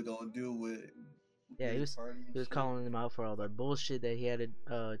planning what he was gonna do with. Yeah, he his was party and he was shit. calling him out for all the bullshit that he had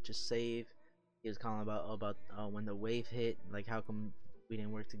to just save. He was calling about when the wave hit, like how come we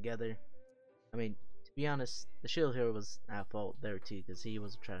didn't work together. I mean, to be honest, the shield hero was at fault there too, because he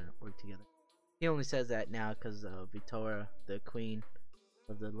wasn't trying to work together. He only says that now because Victoria, the queen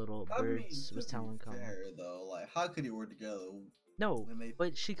of the little birds, was telling Colin. fair, though, like, how could he work together? No, when they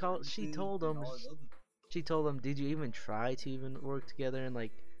but she told him, she told him, did you even try to even work together and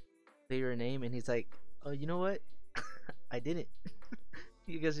like say your name? And he's like, oh, you know what? I didn't.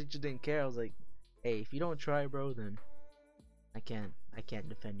 Because he just didn't care. I was like, hey, if you don't try, bro, then I can't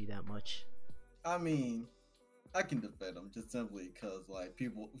defend you that much. I mean, I can defend him just simply because, like,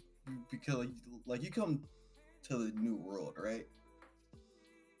 because like you come to the new world, right?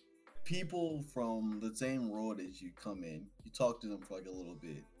 People from the same world as you come in, you talk to them for like a little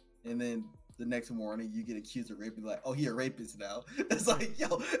bit, and then the next morning you get accused of raping. Like, oh, he a rapist now. It's like,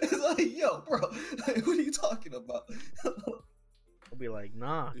 yo, bro, like, what are you talking about? I'll be like,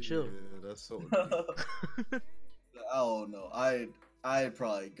 nah, chill. Yeah, that's so deep. I don't know. I'd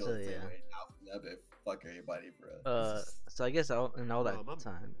probably go So, the same yeah. way now. I bet fuck everybody, bro. So I guess in all that Nah, my-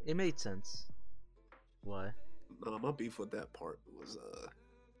 time, it made sense. Why? Nah, my beef with that part was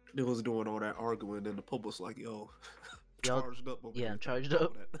they was doing all that arguing, and the Pope was like, "Yo, Yo, charged up." over yeah, here, I'm charged doing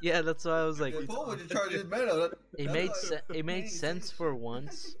up. that." Yeah, that's why I was like, Yeah, Paul would just charge his man up. it made sense for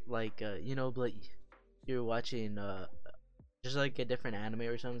once. Like, you know, like you're watching just like a different anime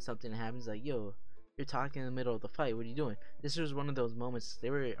or something happens. Like, yo, you're talking in the middle of the fight. What are you doing? This was one of those moments. They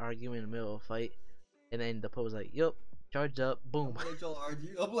were arguing in the middle of a fight, and then the Pope was like, "Yup, charged up, I'm boom." gonna let y'all argue.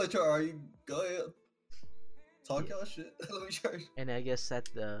 I'm gonna let y'all argue. Go ahead. Talk y'all shit. Let me charge. And I guess at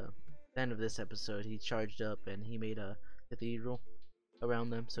the end of this episode, he charged up and he made a cathedral around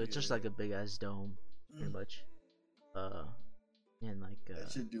them. So it's just Yeah. like a big ass dome, pretty much. And like,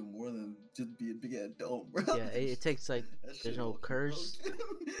 That should do more than just be a big ass dome, bro. yeah, it takes like That shit there's no low-key curse.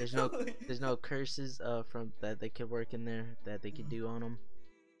 broken. There's no curses from that they could work in there that they could do on them.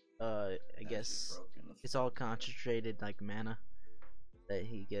 I That shit guess broken. it's all concentrated like mana that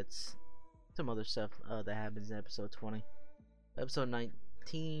he gets. Some other stuff that happens in episode 20. Episode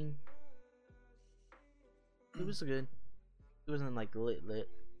 19, it was good. It wasn't like lit,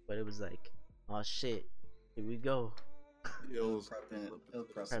 but it was like, oh shit, here we go. Yeah, it was Prepping.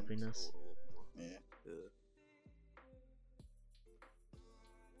 Preppiness. Yeah. Yeah.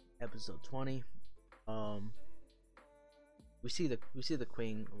 Episode 20, we see the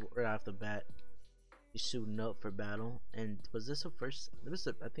queen right off the bat. She's suiting up for battle, and was this her first?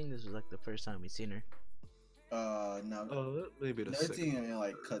 I think this was like the first time we seen her. No. Maybe the I've second. seen in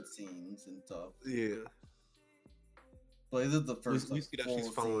like cutscenes and stuff. Yeah. But this is the first. we like, see that she's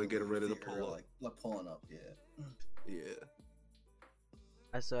full finally scene getting where we ready to see her, pull up. like pulling up. Yeah.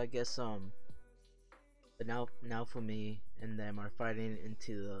 Yeah. So I guess but now for me and them are fighting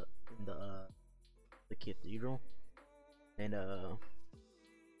into the cathedral, and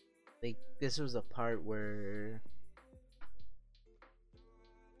this was a part where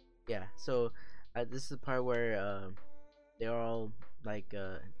so this is the part where they're all like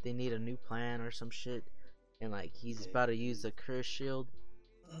they need a new plan or some shit, and like he's about to use the curse shield.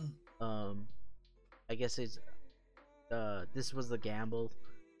 I guess it's this was the gamble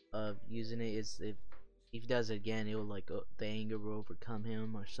of using it, is if he does it again, it will like the anger will overcome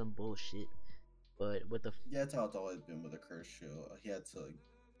him or some bullshit. But with the Yeah, that's how it's always been with a curse shield. He had to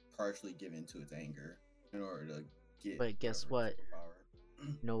partially give in to his anger in order to get. But guess what? Power.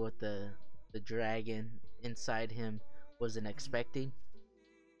 You know what the dragon inside him wasn't expecting?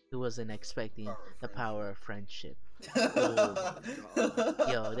 He wasn't expecting the power of friendship. Oh my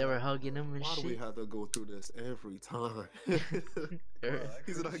God. Yo, they were hugging him and Why do we shit. have to go through this every time? They're-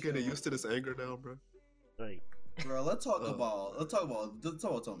 He's not getting used to this anger now, bro. Like, Bro, let's talk Oh, about man.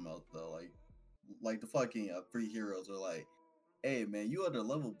 something else though. Like the fucking free heroes are like, hey man, you under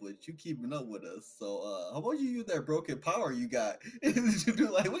level, but you keeping up with us. So how about you use that broken power you got? And you do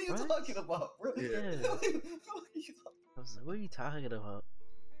like, what are you What? talking about, bro? Yeah. Yeah. What are you I was like, what are you talking about?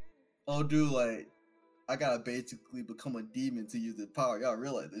 oh, dude, like I gotta basically become a demon to use the power. Y'all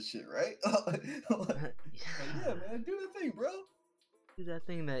realize this shit, right? Like, yeah, man, do the thing, bro. Do that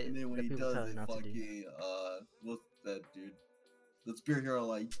thing that, And then when that he people does tell you it, not to do. fucking what's that dude? The spirit hero,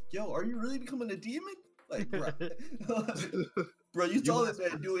 like, yo, are you really becoming a demon? Like, bro, bro, you saw this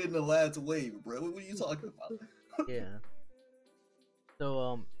man do it in the last wave, bro. What are you talking about? Yeah.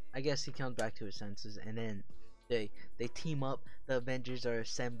 So I guess he comes back to his senses, and then they team up. The Avengers are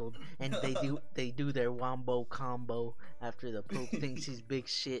assembled, and they do their wombo combo after the Pope thinks he's big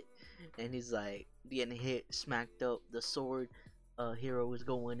shit, and he's like getting hit, smacked up. The sword hero is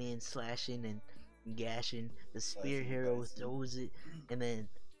going in, slashing and gashing. The spear Slashing, hero dicing. throws it, and then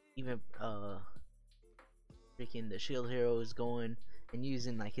even freaking the shield hero is going and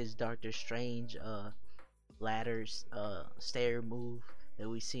using like his Doctor Strange ladders stair move that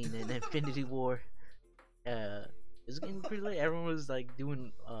we seen in Infinity War. It's getting pretty late. Everyone was like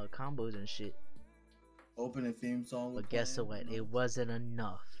doing combos and shit. Opening theme song. But guess what? It wasn't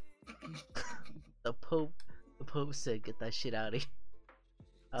enough. The Pope said, "Get that shit out of here."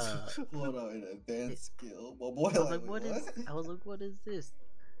 Hold on, an advanced skill. Well, boy, I was like, like, wait, what is this?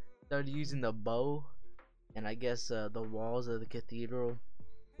 Started using the bow, and I guess the walls of the cathedral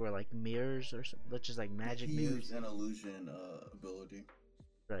were like mirrors or something, just like magic he mirrors. used an illusion ability.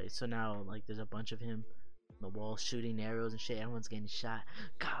 Right. So now like there's a bunch of him on the wall shooting arrows and shit. Everyone's getting shot.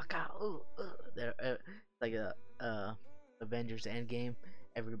 Kaw, kaw, they're like a Avengers Endgame.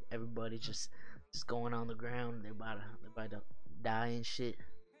 Everybody just going on the ground. They're about to die and shit.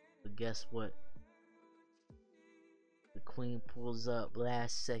 But guess what? The Queen pulls up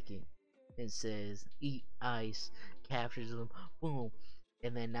last second and says, "Eat ice." Captures him. Boom.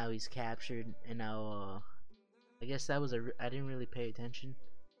 And then now he's captured. And now I guess that was I didn't really pay attention,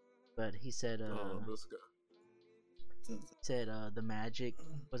 but he said This guy. the magic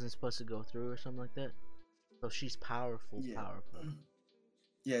wasn't supposed to go through or something like that. So she's powerful.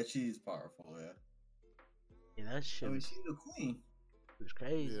 Yeah, she's powerful. Yeah. Yeah, that shit I mean, she's the queen. was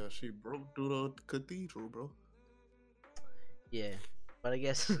crazy. Yeah, she broke through the cathedral, bro. Yeah, but I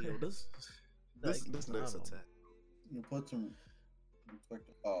guess Yo, this like, next I don't know. attack. You put some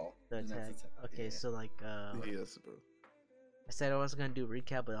perspective. Oh, The next attack. Okay, Yeah. so like Yes, bro. I said I was gonna do a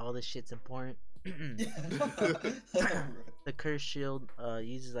recap, but all this shit's important. The cursed shield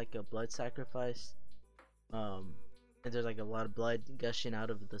uses like a blood sacrifice. And there's like a lot of blood gushing out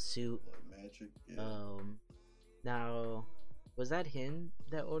of the suit. Blood magic. Yeah. Now, was that him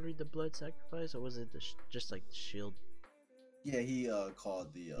that ordered the blood sacrifice, or was it just like the shield? Yeah, he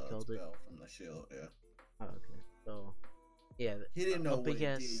called the called it? spell from the shield. Yeah. Oh, okay. So, yeah, He didn't know a what big he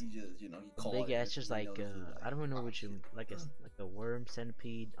ass, did. He just, he called big it. ass, just He like knows it was I don't even know oh, which shit. like a worm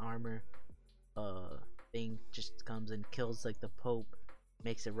centipede armor, thing just comes and kills like the Pope,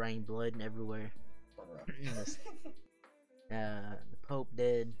 makes it rain blood everywhere. Yes. The Pope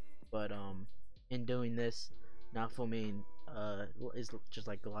dead, but in doing this, Naofumi is just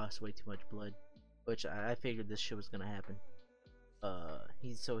like lost way too much blood, which I figured this shit was gonna happen.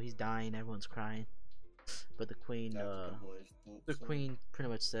 He's dying, everyone's crying, but the queen pretty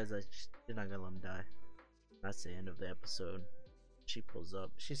much says that she's not gonna let him die. That's the end of the episode. She pulls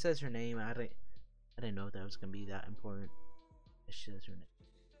up. She says her name. I didn't know that was gonna be that important. She says her name.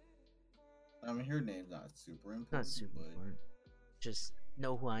 I mean, her name's not super important. Not super but important. Just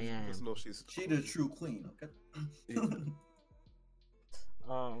know who I am. Just know she's she the true queen. Okay. Yeah.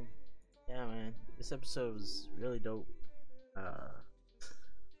 Yeah, man. This episode was really dope.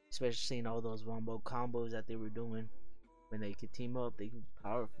 Especially seeing all those wombo combos that they were doing. When they could team up, they could be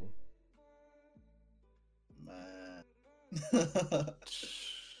powerful. Man.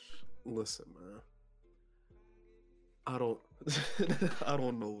 Listen, man. I don't I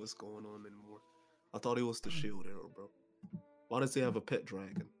don't know what's going on anymore. I thought he was the shield hero, bro. Why does he have a pet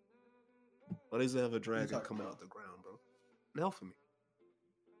dragon? Why does he have a dragon talking coming about? out the ground, bro? Now for me.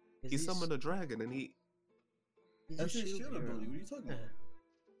 Is He he summoned a dragon and he's a That's his shield hero. ability. What are you talking about?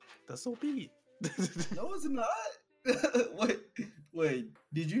 that's OP. No, it's not. wait.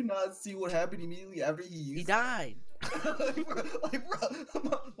 Did you not see what happened immediately after he used? He died. like,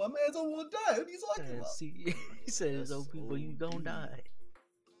 bro, my man's almost died. What are you talking about? See, he said it's That's OP, but you gonna OP. die.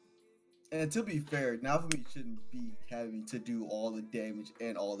 And to be fair, Naofumi shouldn't be having to do all the damage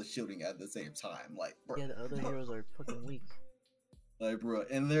and all the shielding at the same time. Like, bro. Yeah, the other heroes are fucking weak. Like, bro,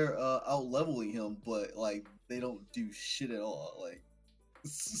 and they're out leveling him, but like they don't do shit at all. Like,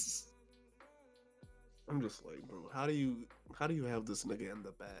 I'm just like, bro, how do you have this nigga in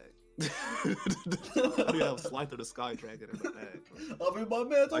the bag? How do you have Slifer the Sky Dragon in the bag, bro? I mean, my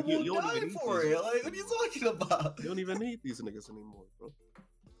man's Like, almost you don't even died need for these it. Like, what are you talking about? You don't even need these niggas anymore, bro.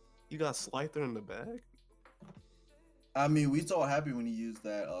 You got Slifer in the bag? I mean, we saw Happy when he used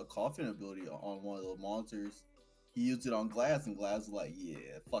that coffin ability on one of the monsters. He used it on Glass, and Glass was like, "Yeah,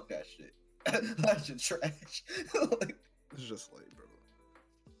 fuck that shit. That shit trash." Like, It's just like, bro.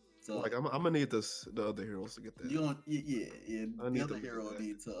 so, Like, I'm gonna need the other heroes to get that. you don't, yeah. I The need other to hero do that.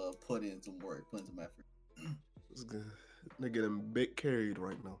 needs to put in some work, put in some effort. It's good. They're getting big carried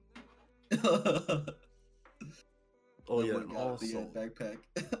right now. Oh yeah, and also backpack.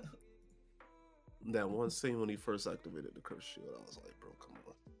 that one scene when he first activated the curse shield, I was like, bro, come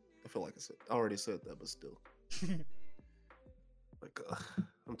on. I feel like I already said that, but still. Like,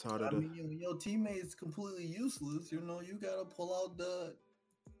 I'm tired I of it. mean, your teammate's completely useless. You know, you gotta pull out the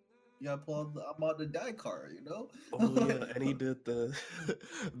I'm out to die card. You know. Oh yeah, and he did the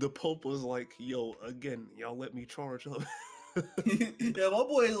the Pope was like, yo, again, y'all let me charge up. Yeah, my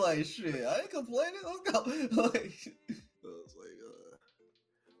boy's like, shit, I ain't complaining. Let's go. Like, I was like,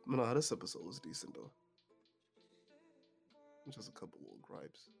 no, this episode was decent though. Just a couple little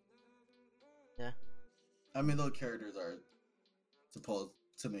gripes. I mean, those characters are supposed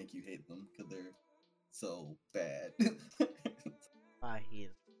to make you hate them because they're so bad, I hate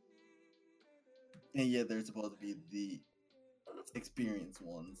him. and yet they're supposed to be the experienced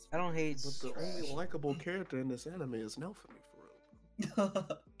ones. I don't hate. But the only Trash. likable character in this anime is Nelphamy for real.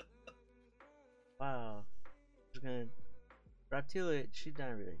 Wow. Just gonna. Reptilia, she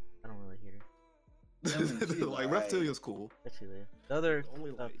not really. I don't really hate her. I mean, she's Like alright. Reptilia's cool. Reptilia. The other. The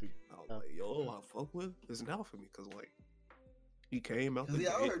only like, I was uh, like, yo, I fuck with is Nelphamy because like he came out the Cause gate,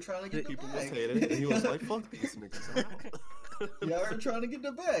 y'all are trying to get the people was bag. hating, and he was like, fuck these niggas. I'm out. Y'all are trying to get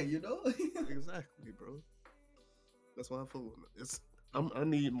the bag, you know. Exactly, bro. That's why I feel with it. It's I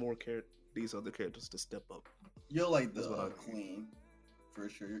need more these other characters to step up. You're like the That's what I mean. queen, for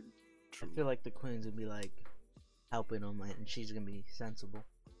sure. True. I feel like the queens would be like helping him, and she's gonna be sensible.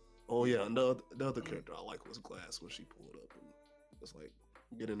 Oh yeah, and the other character I like was Glass when she pulled up and it's like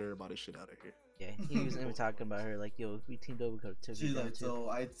getting everybody's shit out of here. Yeah, he was even talking about her like, "Yo, if we teamed up, we could have took She's you down like, too." so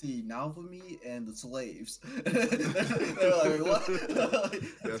I see now for me and the slaves. They're like, what?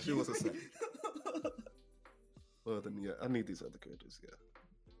 Yeah, she was a slave. Well then, yeah, I need these other characters. Yeah,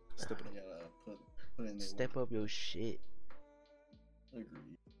 step it You up. gotta put in their Step work. up your shit.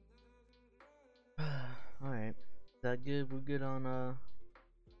 Agreed. All right, is that good? We're good on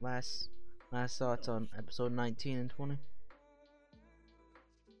last thoughts on episode 19 and 20.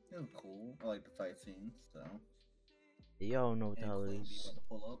 It was cool. I like the fight scenes. So. Y'all know what the And hell it Queen Bee is. about to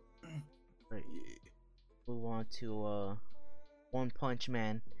pull up. Right. Yeah. Move on to One Punch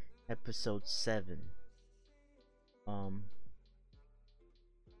Man episode 7.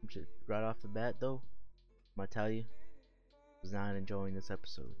 Just right off the bat though, I'm gonna tell you, was not enjoying this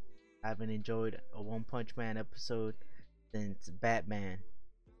episode. I haven't enjoyed a One Punch Man episode since Batman,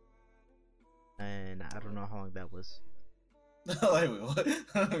 and I don't know how long that was. Like, wait, what?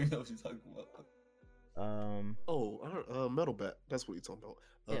 I don't even know what you're talking about. Oh, I don't, Metal Bat. That's what you're talking about.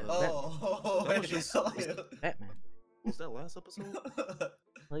 Yeah. Oh, that was just Batman. was that last episode?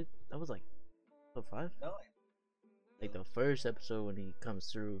 Like that was like episode 5, No, like the first episode when he comes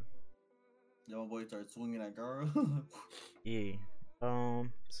through. Yo, boy started swinging at Garo. Yeah.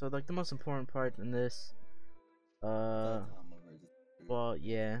 So like the most important part in this, well,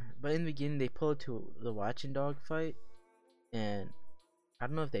 yeah, but in the beginning they pulled to the watching dog fight, and I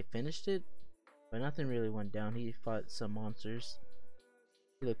don't know if they finished it, but nothing really went down. He fought some monsters.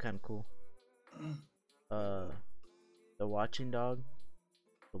 He looked kind of cool. The watchdog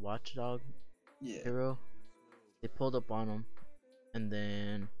Yeah. hero, they pulled up on him, and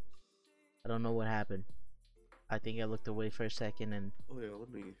then I don't know what happened. I think I looked away for a second, and Oh yeah, let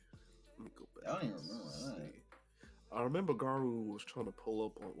me go back. I don't even and remember that. see. I remember Garu was trying to pull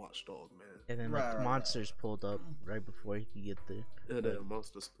up on Watchdog, man. and then like Right. monsters pulled up right before he could get the, And then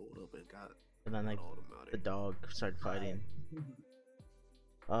monsters pulled up and got and then like all them out of the here. dog started fighting.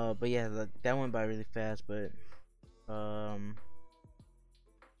 But yeah, that went by really fast. But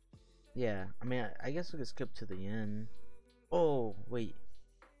yeah. I mean, I guess we could skip to the end. Oh wait,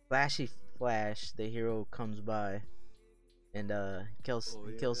 Flashy Flash, the hero, comes by and kills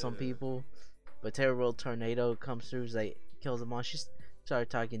some yeah. people. But Terrible Tornado comes through, like kills them all. She started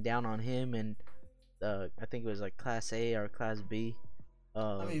talking down on him and I think it was like Class A or Class B.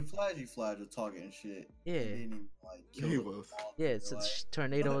 I mean, Flash was talking shit. Yeah. He didn't even like kill He the was. monster, Yeah, so like...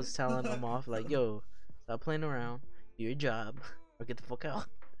 Tornado was telling him off like, "Yo, stop playing around, do your job, or get the fuck out."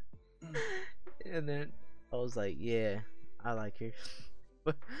 And then I was like, "Yeah, I like her."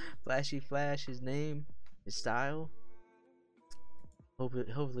 Flashy Flash, his name, his style.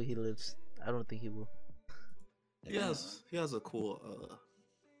 Hopefully he lives. I don't think he will. He has a cool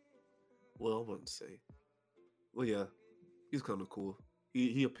well, I wouldn't say. Well, yeah, he's kind of cool.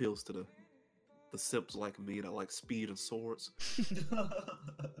 He appeals to the simps like me that like speed and swords. Speed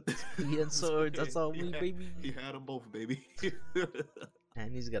and swords, that's all we, baby. He had them both, baby.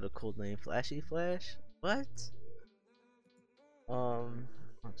 And he's got a cool name, Flashy Flash. What? I'll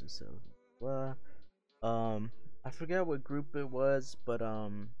just say, blah. I forgot what group it was, but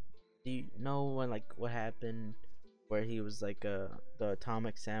do you know when like what happened where he was like the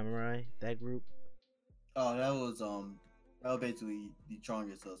Atomic Samurai, that group? Oh, that was basically the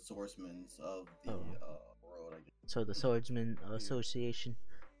strongest swordsmen of the world, I guess. So the Swordsman Association.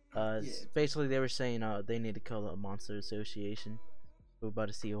 Basically they were saying they need to call it a monster association. We're about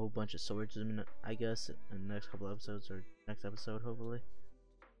to see a whole bunch of swordsmen, I guess, in the next couple episodes or next episode, hopefully.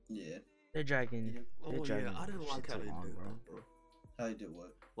 Yeah. They're dragging. Oh They're dragging yeah, I didn't like shit how too they long, did bro. that, bro. How you did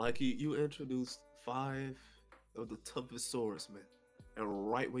what? Like you introduced 5 of the toughest swordsmen, and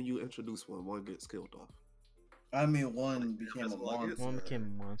right when you introduce one gets killed off. I mean, one became a that's what I get. monster. One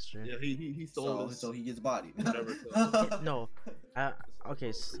became a monster. Yeah, he stole his. So he gets bodied. Whatever. No,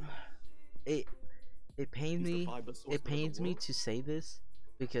 okay. So, it pains me. It pains me to say this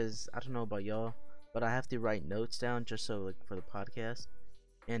because I don't know about y'all, but I have to write notes down just so like for the podcast,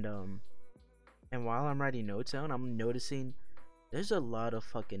 and while I'm writing notes down, I'm noticing there's a lot of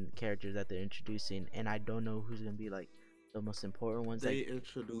fucking characters that they're introducing, and I don't know who's gonna be like the most important ones. They Like,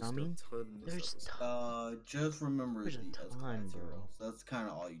 introduced I mean, a ton. there's Just remember There's the a S-Class ton, bro. heroes. That's kind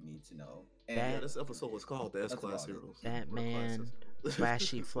of all you need to know. And Yeah, this episode was called the That's S-Class about it. Heroes. Batman,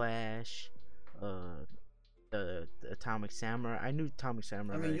 Flashy Flash, the Atomic Samurai. I knew Atomic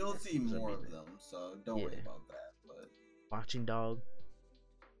Samurai. I mean, you'll see was more of amazing. them, so don't worry Yeah. about that. But Watching Dog.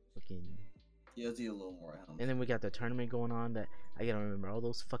 Fucking. you'll see a little more of them. And then we got the tournament going on that I gotta remember all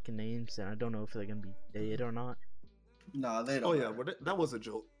those fucking names, and I don't know if they're gonna be dead or not. Nah, they don't. Oh yeah, matter. but that was a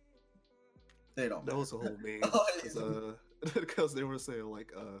joke. They don't. That matter. was a whole meme. Oh, yeah. Because they were saying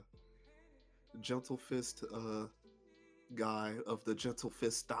like Gentle Fist guy of the Gentle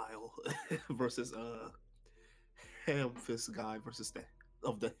Fist style versus Ham Fist guy versus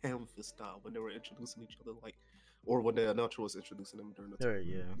the Ham Fist style when they were introducing each other, like, or when the announcer was introducing them during the Sure,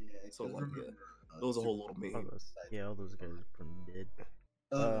 yeah. Yeah, So, 'cause like, remember, it was a whole Super- little All meme. those, yeah, all those guys are pretty dead.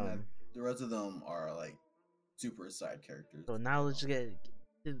 Other than that, Um, the rest of them are like super side characters. So now let's get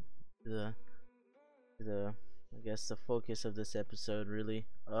to the I guess the focus of this episode really.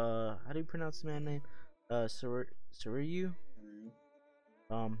 How do you pronounce the man's name? Soryu?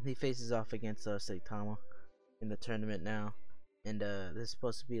 He faces off against Saitama in the tournament now. And this is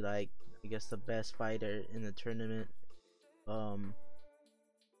supposed to be like I guess the best fighter in the tournament.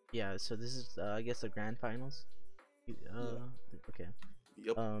 Yeah, so this is I guess the grand finals. Okay.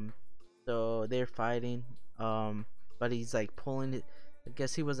 Yep. So they're fighting, but he's like pulling it. I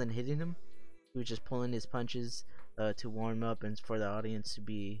guess he wasn't hitting him. He was just pulling his punches to warm up and for the audience to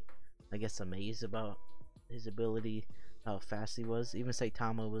be, I guess, amazed about his ability, how fast he was. Even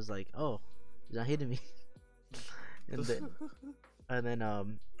Saitama was like, "Oh, he's not hitting me." and then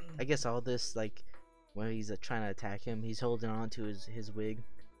I guess all this like when he's trying to attack him, he's holding on to his wig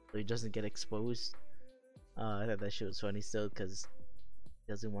so he doesn't get exposed. I thought that shit was funny still because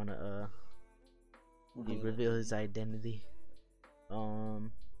he doesn't want to reveal his identity.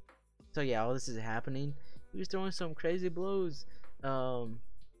 So yeah, all this is happening. He was throwing some crazy blows.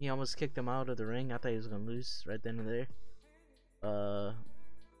 He almost kicked him out of the ring. I thought he was gonna lose right then and there.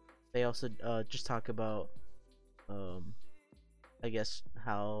 They also just talk about I guess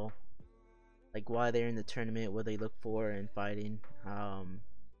how like why they're in the tournament, what they look for in fighting.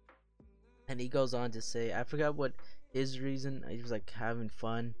 And he goes on to say, I forgot what his reason. He was like having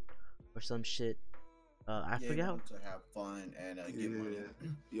fun or some shit. I forgot. To have fun and get money.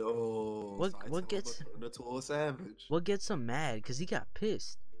 Yo. What gets into a savage? what gets him mad? Because he got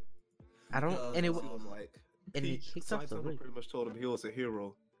pissed. I don't. And it He was like, and he kicked off the Saitama ring. pretty much told him he was a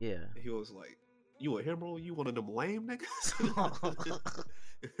hero. Yeah. He was like, "You a hero? You one of them lame niggas?"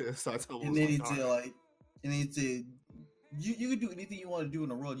 Saitama And was then he like, said "Alright." like, and he said, "You can do anything you want to do in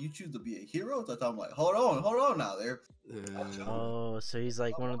the world. You choose to be a hero." So I'm like, hold on now there. Yeah. Oh, so he's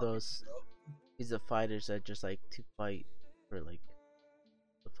like one of those. Bro. He's the fighters that just like to fight for like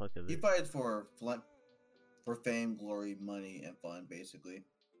the fuck of He it. fights for for fame, glory, money, and fun, basically.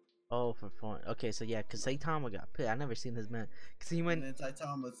 Oh, for fun. Okay, so yeah, cause Saitama got pissed. I never seen this man. Cause he And went, then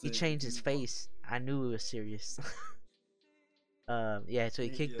Saitama he said, changed if his you want, face. I knew it was serious. Yeah, so he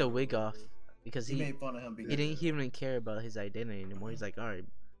kicked the wig off Yo, because he made fun of him because he didn't care about his identity anymore. He's like, all right,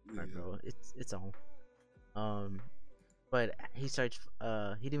 yeah. bro, it's on. But he starts.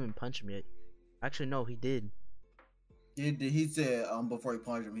 He didn't even punch him yet. Actually, no, he did. he said before he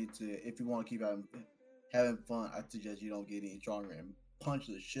punched him, he said, if you want to keep having fun, I suggest you don't get any stronger, and punch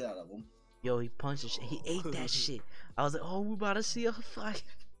the shit out of him. Yo, he punched the shit. He ate that shit. I was like, oh, we about to see a fight.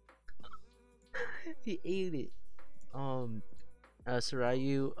 He ate it.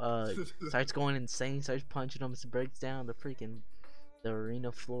 Sarayu starts going insane, starts punching him, breaks down the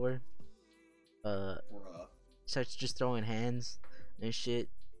arena floor. Bruh. Starts just throwing hands and shit,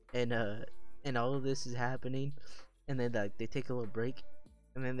 and all of this is happening, and then like they take a little break,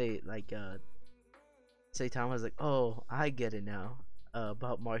 and then they like Saitama's like, oh, I get it now,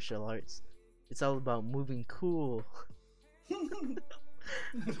 about martial arts. It's all about moving cool.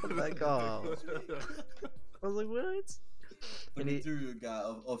 I'm like, oh. I was like, what? The And he material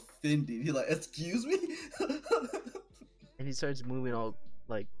got offended. He like, excuse me. and he starts moving all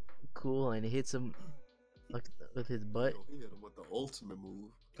like cool, and he hits him like with his butt. Yo, he hit him with the ultimate move.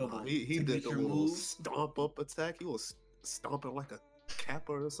 Couple He did the signature little moves. stomp up attack. He was stomping like a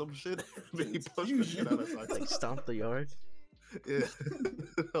kappa or some shit. He punched the shit out of Saitama. Like stomp the yard, Yeah.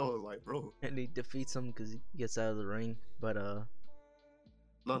 I was like, bro. and he defeats him because he gets out of the ring. But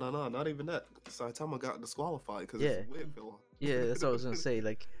No, not even that. Saitama got disqualified because Yeah. his wig fell off. yeah, that's what I was gonna say.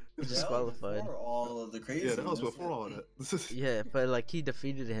 Like he's That was disqualified. before all of the crazy. Yeah, that was before all that. Yeah, but like he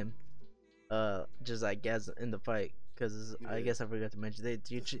defeated him, just like as in the fight. Because I Yeah. guess I forgot to mention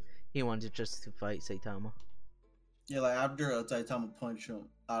he wanted just to fight Saitama. Yeah, like after Saitama punched him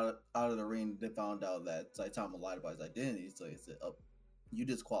out of the ring, they found out that Saitama lied about his identity. So he said, "Oh, you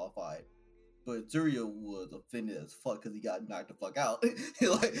disqualified." But Tsuruya was offended as fuck because he got knocked the fuck out. He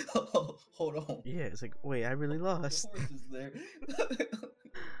like, oh, hold on, Yeah, it's like, wait, I really the lost. horse is there.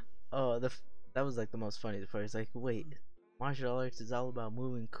 Oh, that was like the most funny part. It's like, wait, martial arts is all about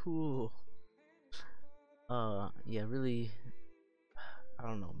moving cool. Yeah, really, I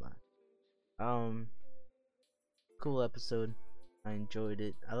don't know, man. Cool episode. I enjoyed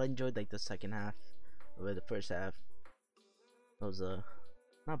it. I enjoyed like the second half of it. The first half, I was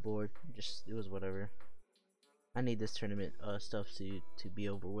not bored. Just it was whatever. I need this tournament stuff to be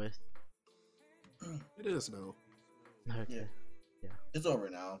over with. It is now. Okay. It's over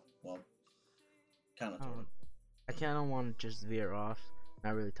now. Well, kind of. I kind of want to just veer off,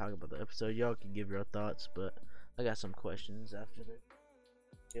 not really talk about the episode. Y'all can give your thoughts, but I got some questions after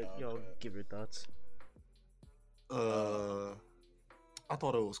that. Y'all Okay. give your thoughts. I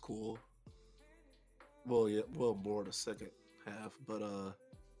thought it was cool. Well, yeah, more the second half, but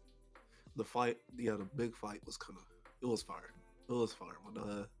the fight, yeah, the big fight was it was fire. It was fire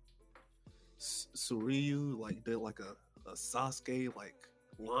when Suryu like did like a Sasuke like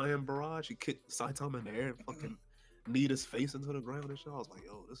lion barrage. He kicked Saitama in the air and fucking kneed his face into the ground and shit. I was like,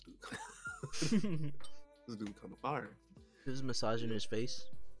 yo, this dude, this dude kind of fire. He was massaging his face.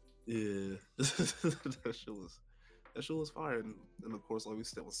 Yeah, that shit was fire, and of course, like we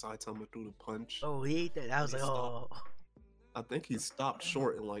said, when Saitama threw the punch, Oh, he ate that. I was He like, oh. stopped. I think he stopped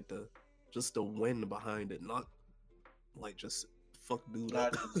short in like the wind behind it, not like just fuck dude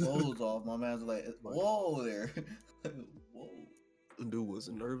Knocked up. the clothes off. My man's like, whoa there. Whoa. Dude was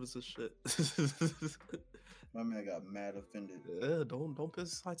nervous as shit. My man got mad offended. Yeah, don't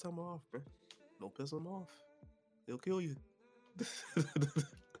piss Saitama off, bro. Don't piss him off. He'll kill you.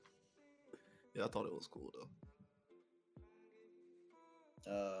 Yeah, I thought it was cool though.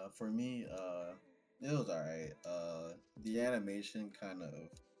 For me, it was alright. The animation kind of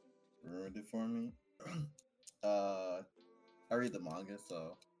ruined it for me. I read the manga,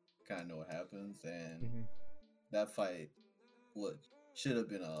 so kind of know what happens, and Mhm. that fight should have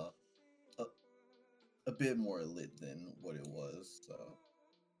been a bit more lit than what it was. So,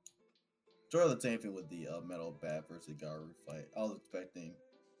 sort of the same thing with the Metal Bat versus Garu fight. I was expecting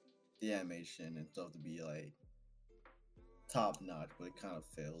the animation and stuff to be like top notch, but it kind of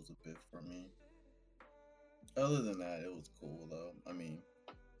fails a bit for me. Other than that, it was cool though. I mean,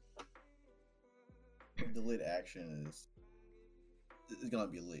 the lit action is gonna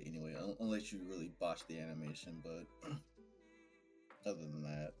be lit anyway, unless you really botch the animation. But other than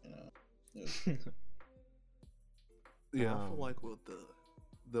that, it was Yeah, I feel Um, like with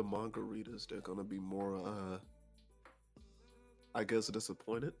the manga readers, they're gonna be more I guess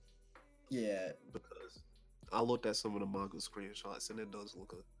disappointed yeah. because I looked at some of the manga screenshots and it does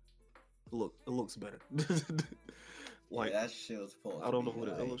look it looks better. Like Yeah, that shit was supposed I to don't know be who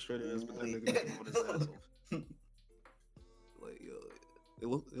the like illustrator is, but that way nigga been doing his ass better. off. Like yo,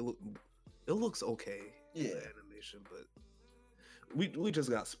 it looks okay. Yeah. The animation, but we just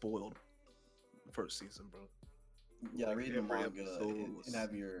got spoiled the first season, bro. Yeah, Like, read the every manga episode and was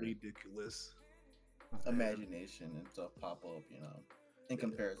have your ridiculous. imagination and stuff pop up, you know. In Yeah.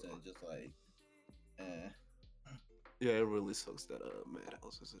 comparison, it's just like, Yeah, it really sucks that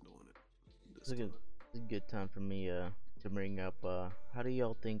Madhouse isn't doing it. It's a good time for me to bring up how do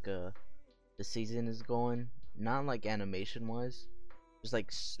y'all think the season is going? Not like animation wise, just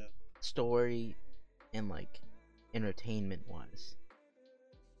like story and like entertainment wise.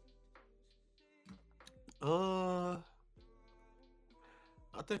 I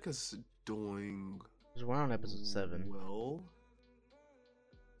think it's doing 'Cause we're on episode 7. well.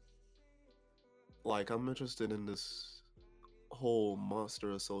 Like I'm interested in this whole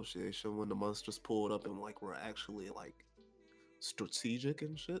monster association when the monsters pulled up and like we're actually like strategic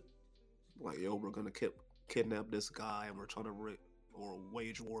and shit. Like yo, we're gonna kidnap this guy and we're trying to or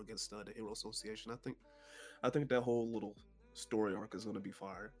wage war against the Hero Association. I think that whole little story arc is gonna be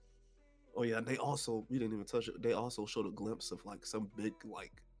fire. Oh yeah, and they also we didn't even touch it. They also showed a glimpse of like some big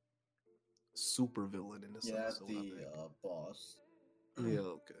like super villain in this yeah, that's episode. I the think. boss. Yeah,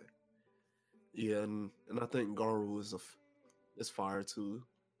 okay. Yeah, and I think Garu is fire too,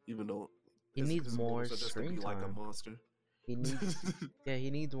 even though He needs his more moves are just to screen be like a time. monster. He needs yeah, he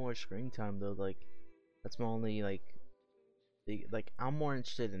needs more screen time though. Like that's my only like big like I'm more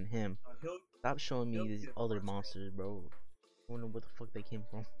interested in him. Stop showing me these other monsters, bro. I wonder where the fuck they came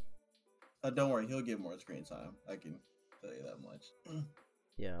from. Don't worry, he'll get more screen time. I can tell you that much.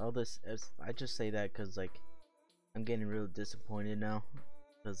 Yeah, all this I just say that because like I'm getting real disappointed now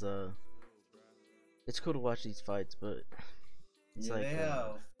because it's cool to watch these fights, but it's yeah, like they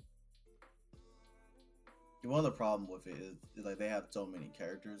have. One of the problem with it is like they have so many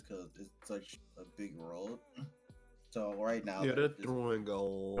characters because it's such a big world. So right now, Yeah, they're throwing a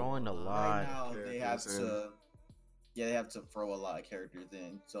lot. Right now, they have characters in. to. Yeah, they have to throw a lot of characters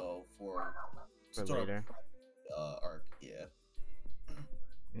in. So for later. Arc, yeah.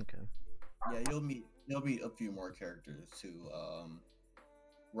 Okay. Yeah, you'll meet a few more characters too.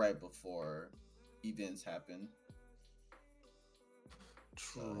 Right before events happen.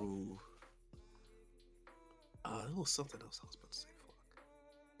 True. There was something else I was about to say.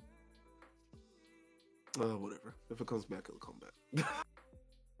 Fuck. Whatever. If it comes back, it'll come back.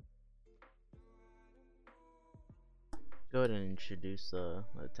 Go ahead and introduce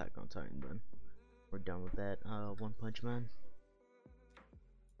Attack on Titan then. We're done with that. One Punch Man.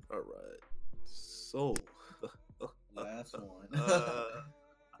 All right. So. Last one.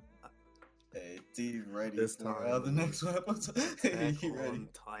 Hey, Steve, ready This for time, the next episode? Hey, Attack you ready? on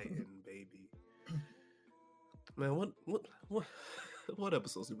Titan, baby. Man, what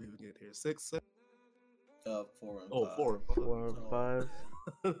episodes did we even get here? 6, 7? 4 and 5. Oh, 4 and 5. 4 and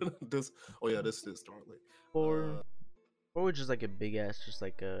 5. This. Oh yeah, this did start late. 4. Or just like a big ass, just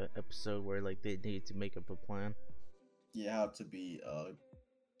like a episode where like they need to make up a plan. You have to be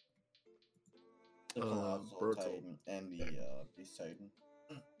the Colossal Bertolt. Titan and the Beast Titan.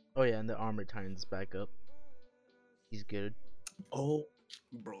 Oh yeah, and the Armored Titan's back up. He's good. Oh,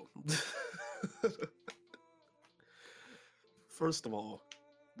 bro. First of all,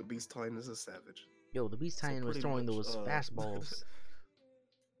 the Beast Titan is a savage. Yo, the Beast So Titan was pretty throwing much, those fastballs.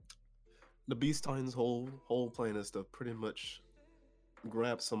 The Beast Titan's whole plan is to pretty much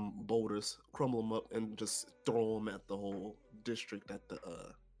grab some boulders, crumble them up, and just throw them at the whole district that the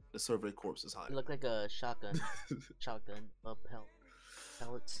Survey Corps is It hiding. looked like a shotgun.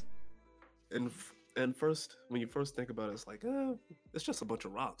 Pellets. And first, when you first think about it, it's like, it's just a bunch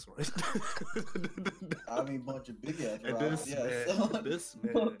of rocks, right? I mean, bunch of big ass And rocks. this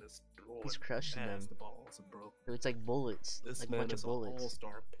man is throwing He's crushing them. the balls, bro. It's like bullets. This like a man bunch is of an bullets.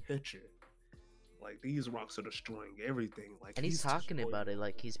 all-star pitcher. Like these rocks are destroying everything. Like, And he's talking destroying about it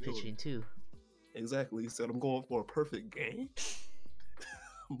like he's the field. pitching too. Exactly. He said, "I'm going for a perfect game."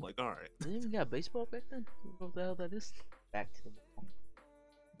 I'm like, all right. Didn't even got baseball back then? What the hell that is? Back to the ball.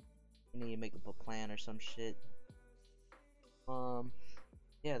 You need to make up a plan or some shit.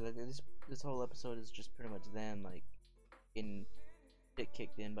 Yeah, this whole episode is just pretty much them like getting shit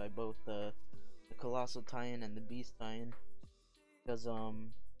kicked in by both the Colossal Titan and the Beast Titan, because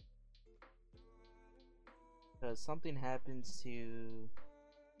something happens to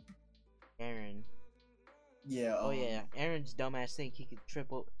Aaron. Yeah. Oh yeah, Aaron's dumbass think he could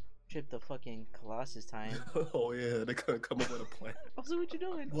trip the fucking Colossus time. Oh yeah, they couldn't come up with a plan. Also, what you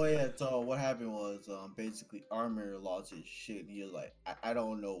doing? Well, yeah. So what happened was, basically Armor lost his shit. He was like, I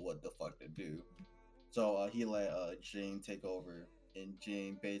don't know what the fuck to do. So he let Jane take over, and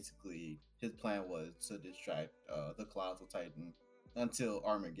Jane basically his plan was to distract the Colossal Titan until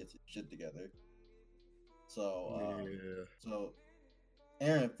Armor gets his shit together. So Yeah. so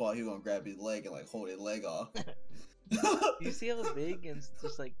Aaron thought he was gonna grab his leg and like hold his leg off. You see how big and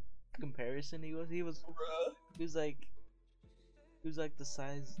just like comparison he was? He was like the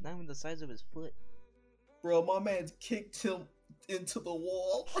size, not even the size of his foot. Bro, my man kicked him into the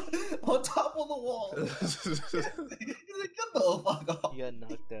wall, on top of the wall. He's like, get the fuck off. He got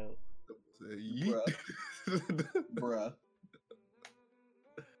knocked out. Yeet. Bruh.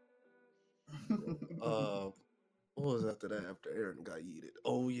 What was after that? After Aaron got yeeted?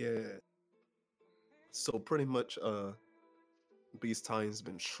 Oh yeah. So pretty much, Beast Titan's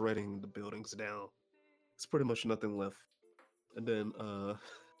been shredding the buildings down. It's pretty much nothing left. And then,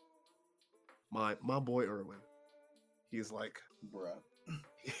 my boy Erwin, he's like, Bruh.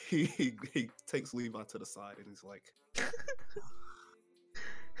 he takes Levi to the side and he's like,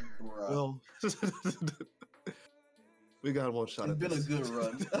 Bruh. well, we got one shot It's at been this. a good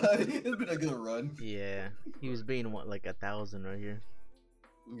run. It's been a good run. Yeah, he was being what, like 1,000 right here.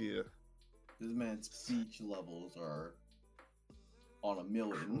 Yeah, This man's speech levels are on a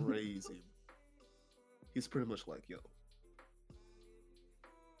million. crazy. He's pretty much like, yo,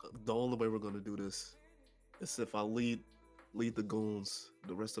 the only way we're gonna do this is if I lead the goons,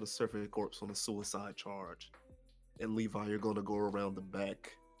 the rest of the Survey Corps, on a suicide charge, and Levi, you're gonna go around the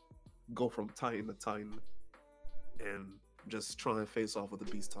back, go from Titan to Titan, and just try and face off with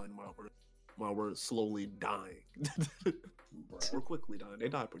the Beast Titan while we're slowly dying. Bruh. Or quickly dying. They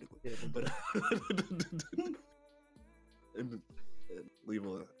die pretty quick. Yeah. But and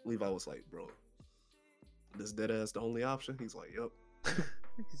Levi was like, bro, this dead ass the only option? He's like, yep.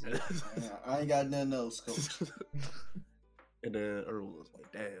 I ain't got nothing else, coach. And then Earl was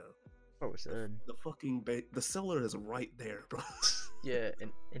like, damn. What was said? The fucking the cellar is right there, bro. Yeah,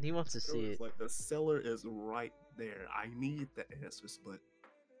 and he wants to see Earl was it. like, the cellar is right there. I need the answers, but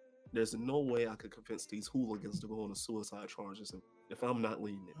there's no way I could convince these hooligans to go on a suicide charges if I'm not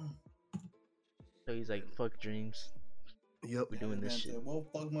leading it. So he's like, fuck dreams. Yep. We're doing this Man shit. said, well,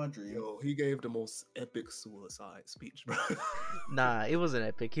 fuck my dream. Yo, he gave the most epic suicide speech, bro. Nah, it wasn't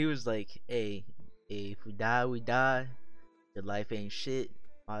epic. He was like, hey, if we die, we die. Your life ain't shit.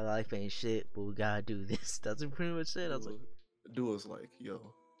 My life ain't shit, but we gotta do this. That's what pretty much it. I was like, Dude was like, yo.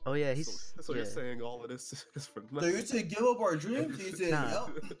 oh yeah, he's So yeah. you're saying all of this is for So you nothing? said give up our dreams? He said, Nah.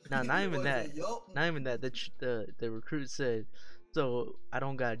 yup. Nah, not even Boy that. said, yup. Not even that. The recruit said, so I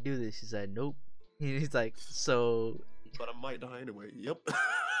don't gotta do this. He said, nope. He's like, so But I might die anyway. Yep.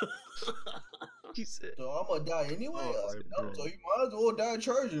 he said, So I'm gonna die anyway. Oh, I said, bro. no, so you might as well die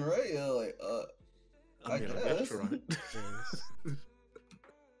charging, right? Yeah, like, I mean, I guess guess. you're right. yes.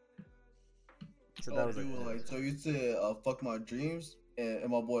 So oh, that was dude, like, like, so you said, fuck my dreams, and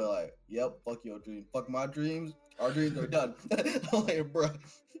my boy like, yep, fuck your dreams, fuck my dreams. Our dreams are done. I'm like, bro.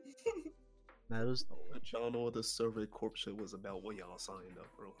 that was I'll let y'all know what the Survey Corp shit was about when y'all signed up,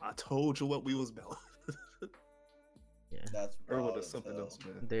 bro. I told you what we was about. yeah. That's Or wild was as something hell. else,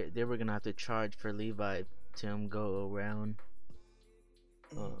 man. They were gonna have to charge for Levi to him go around.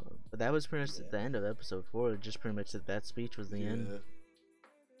 But that was pretty much Yeah. the end of episode 4. Just pretty much that speech was the end.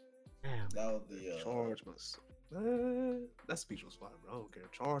 Damn. That was the Charge my that speech was fire, bro. I don't care.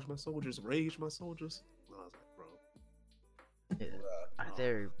 Charge my soldiers, rage my soldiers. No, I was like, bro. Yeah.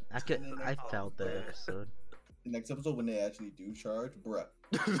 bruh. I felt that bruh. episode. Next episode when they actually do charge, bruh.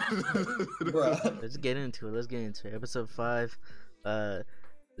 Bruh. Let's get into it. Episode 5. The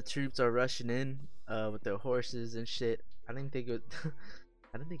troops are rushing in with their horses and shit. I didn't think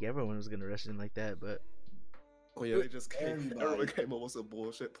everyone was gonna rush in like that, but Oh yeah, they just came. Everybody. Everyone came up with some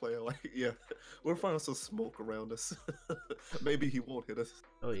bullshit plan. Like, yeah, we're finding some smoke around us. Maybe he won't hit us.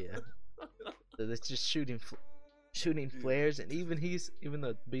 oh yeah. So they're just shooting flares, and even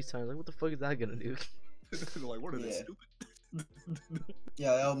the Beast Titan's like, what the fuck is that gonna do? Like, what are they Yeah. stupid?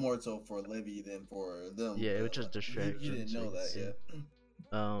 Yeah, that was more so for Livy than for them. Yeah, it was but, just like, distraction, You didn't so know you that can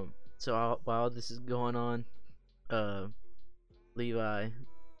yet. So while this is going on, Levi,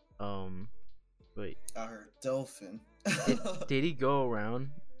 wait, I heard Dolphin. did he go around?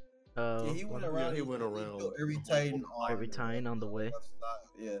 Yeah, he went yeah, around. he went killed around every the whole Titan on Every Titan on the way. left side.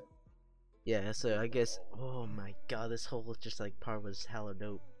 Yeah. Yeah, so I guess, oh my god, this whole just like part was hella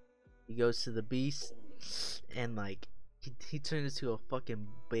dope. He goes to the beast, and like he turns into a fucking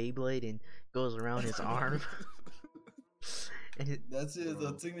Beyblade and goes around his arm, That's his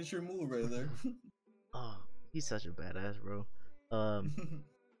Bro. signature move right there. Oh, he's such a badass, bro. Um,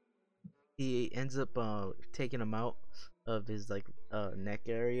 he ends up taking him out of his like neck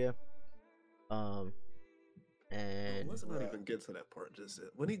area. Um, Bro, and let's not Bruh. even get to that part just yet.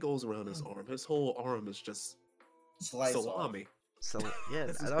 When he goes around his whole arm is just Slice off. salami. so yeah,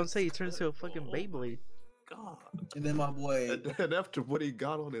 It's I don't say he just turns to a cut. fucking Oh my Beyblade. God. And then my boy, And after what he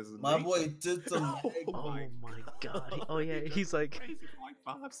got on his my knee, boy did some. Oh my God. Oh, yeah, He just he's like- crazy for like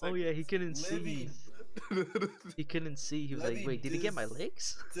 5 seconds. Oh yeah, he couldn't Livy see. He couldn't see. He was like, Levy "Wait, did he get my dis-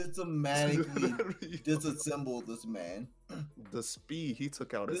 legs?" systematically disassembled this man. The speed he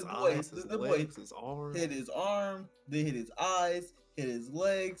took out his This boy- eyes, his the boy legs, his arm. Hit his arm, then hit his eyes, hit his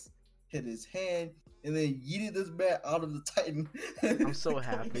legs, hit his hand, and then yeeted this man out of the Titan. I'm so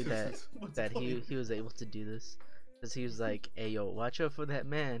happy What's that going- he was able to do this, because he was like, "Hey yo, watch out for that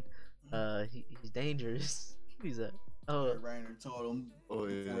man. He's dangerous." He's like, "Oh Reiner told him Oh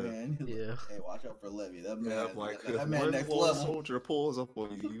yeah. beforehand. He was yeah." like, hey, watch out for Levy. That man, Yeah, like that if man one next little level. soldier pulls up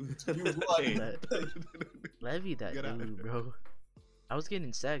on you, You run. hey. Levy that Get out of dude, here. bro. I was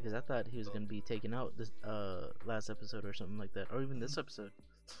getting sad because I thought he was gonna be taken out this last episode or something like that, or even this episode.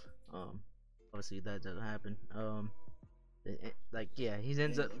 Obviously that doesn't happen. Like yeah, he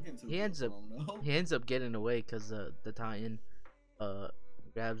ends up he ends up getting away because the Titan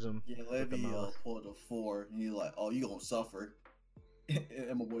grabs him. Yeah, with the Levy mouth. pulled a 4, and you're like, oh, you gonna suffer.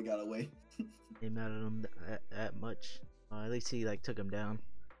 And my boy got away. Ain't mad at him that much. At least he like took him down.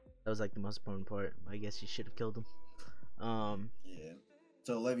 That was like the most important part. I guess he should have killed him. Yeah.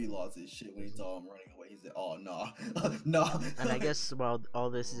 So Levy lost his shit when he saw him running away. He said, "Oh no, no." And I guess while all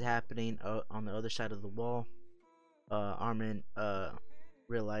this is happening on the other side of the wall, Armin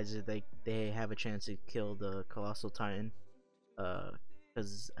realizes they have a chance to kill the Colossal Titan.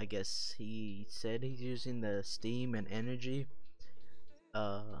 Because I guess he said he's using the steam and energy.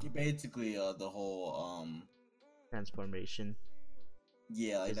 Basically, the whole Transformation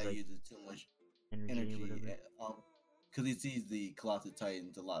yeah, like It's that like uses too much energy, energy. whatever. Because he sees the Colossal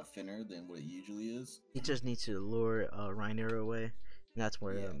Titans a lot thinner than what it usually is. He just needs to lure Reiner away, and that's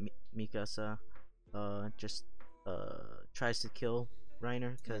where Yeah. Mikasa just tries to kill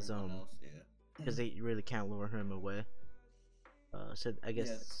Reiner because Everyone else, yeah. they really can't lure him away. So I guess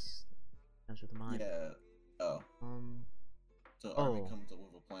Yes. that's with the mind. Yeah. Oh, so Oh. Armin comes up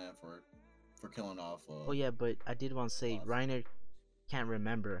with a plan for killing off. Oh yeah, but I did want to say Awesome. Reiner can't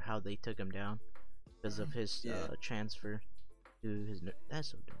remember how they took him down because of his Yeah. transfer to his. That's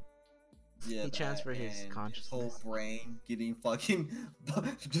so dumb. Yeah, He transferred his and consciousness. whole brain getting fucking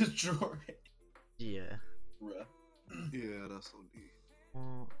destroyed. Yeah. Bruh. Yeah, that's so deep.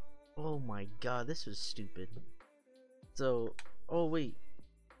 Oh my god, this was stupid. So, oh wait,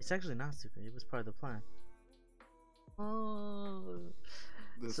 it's actually not stupid. It was part of the plan. Oh,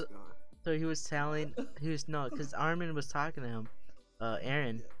 This So- guy. so he was telling, because Armin was talking to him,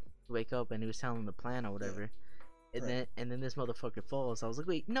 Aaron, Yeah. wake up, and he was telling him the plan or whatever. And Right. then this motherfucker falls. I was like,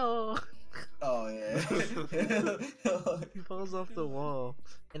 wait, no! Oh yeah. He falls off the wall,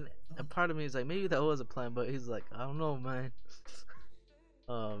 and a part of me is like, maybe that was a plan, but he's like, I don't know, man.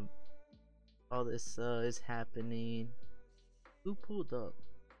 All this is happening. Who pulled up?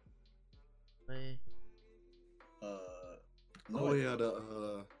 Wait. No, Oh I yeah,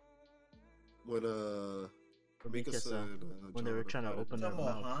 don't. when Mikasa and when they were John trying to fighting. open You her talking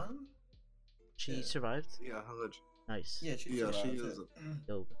about mouth. Han? She Yeah. survived. Yeah, Hanj. Nice. Yeah, she Yeah, she survived is it.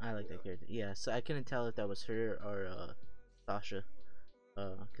 Dope. I like that character. Yeah. So I couldn't tell if that was her or Sasha.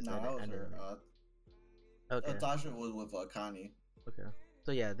 Cause No, that was her. Okay. Tasha was with Connie. Okay.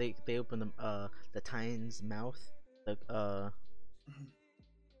 So yeah, they opened the Titan's mouth. The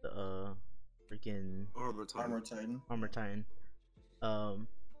freaking Armor Titan. Armor Titan. Armor Titan.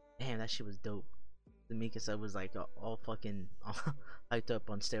 Damn, that shit was dope. The Mikasa was like all fucking hyped up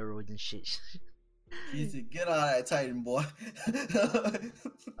on steroids and shit. She said, "Get out of that Titan, boy."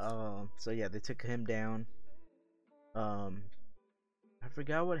 So yeah, they took him down. I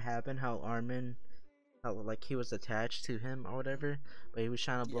forgot what happened. How Armin, how like he was attached to him or whatever, but he was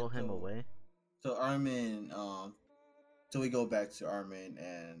trying to Yeah, blow him so- away. So Armin, so we go back to Armin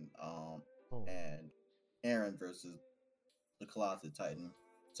and Oh. and Aaron versus the Colossal Titan.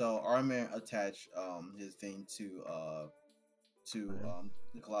 So Armin attached his thing to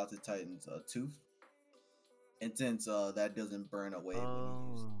the Colossal Titan's tooth, and since that doesn't burn away when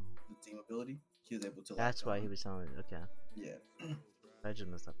he uses Oh. the steam ability, he was able to. That's why he was telling it. Okay, Yeah, I just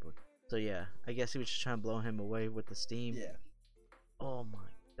messed up. So yeah, I guess he was just trying to blow him away with the steam. yeah. Oh my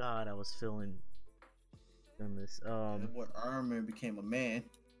god, I was feeling this. And when Armin became a man,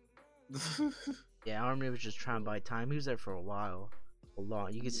 Yeah, Armin was just trying to buy time. He was there for a while, a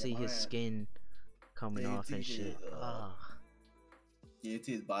long. You could Yeah, see my his man. skin coming Yeah, you off see and his, shit. Ah. Yeah,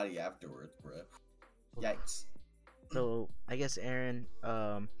 to his body afterwards, bro. Yikes. So I guess Aaron,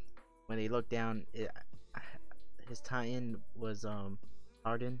 when they looked down, his tie-in was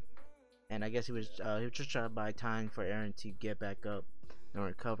Arden, and I guess he was just trying to buy time for Aaron to get back up and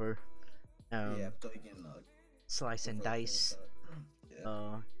recover. Yeah, so he can Slice and go for a clean dice. shot.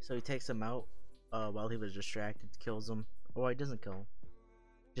 Yeah. So he takes him out while he was distracted, kills him. Or he doesn't kill him,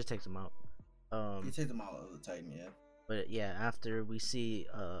 just takes him out. He takes him out of the Titan, yeah. But yeah, after we see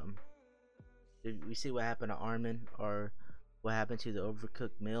what happened to Armin or what happened to the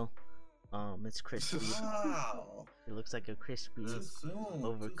overcooked meal. It's crispy. Wow. It looks like a crispy Too soon.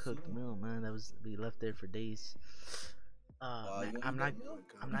 overcooked meal, man. That was we left there for days. Wow, Man, you I'm eat not. that meal?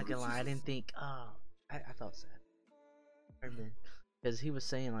 I'm not gonna lie. I didn't think. I felt sad. Because he was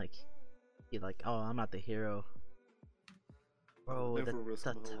saying like, oh, I'm not the hero. Bro, Never risk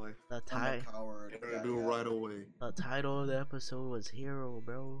my life. the I'm a coward. Gotta do it right away. the title of the episode was Hero,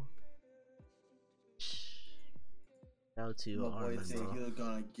 bro. Shout out to My boy Armin, said bro. he was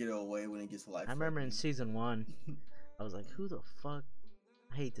gonna get away when he gets to life. I remember in season 1, I was like, who the fuck?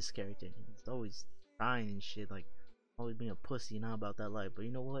 I hate this character. He's always crying and shit, like always being a pussy, not about that life. But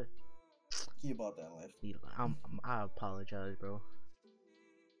you know what? He about that life. I apologize, bro.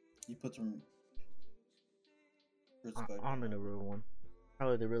 He put some respect. I'm in the real one.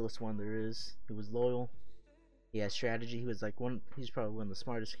 Probably the realest one there is. He was loyal. He had strategy. He was like he's probably one of the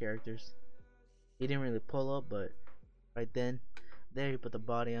smartest characters. He didn't really pull up, but right then, there he put the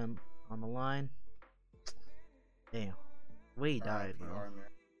body on the line. Damn. The way he died, bro.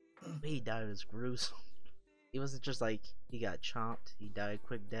 The way he died was gruesome. He wasn't just like he got chomped. He died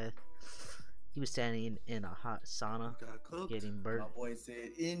quick death. He was standing in a hot sauna, Got cooked. getting burnt. My boy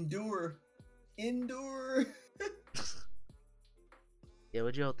said, "Endure, endure." Yeah,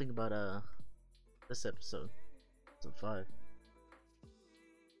 what'd y'all think about this episode? Episode 5.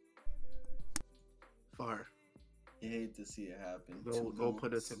 Fire. You hate to see it happen. No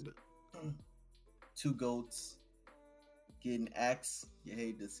pun intended. Two goats getting axed. You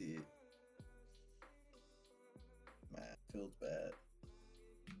hate to see it. Man, feels bad.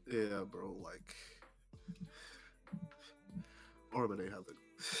 Yeah, bro. Like, Armin ain't have it.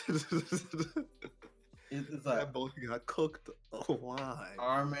 It's That like boy got cooked alive.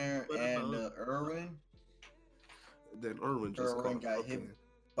 Armin But, and Irwin. Then Irwin just Irwin got got hit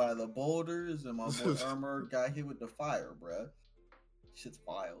by the boulders, and my boy Armor got hit with the fire, bruh. Shit's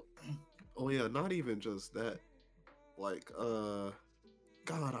wild. Oh yeah, not even just that. Like, God,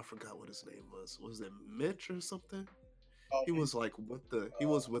 I forgot what his name was. Was it Mitch or something? He was like with the. He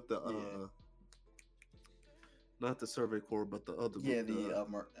was with the. yeah. Not the Survey Corps, but the other. Yeah, group,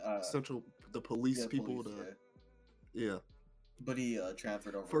 Central, the police yeah, people. police, yeah. yeah. But he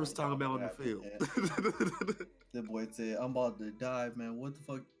transferred over. First on time top out of in the that, field. yeah. The boy said, "I'm about to die, man. What the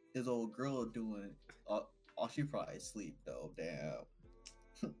fuck is old girl doing?" Oh, she probably asleep though. Damn.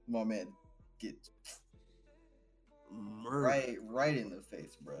 My man gets Murder. right in the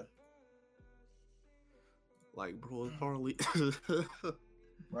face, bruh. Like, bro, it's Harley.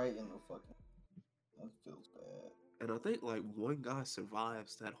 Right in the fucking. That feels bad. And I think like one guy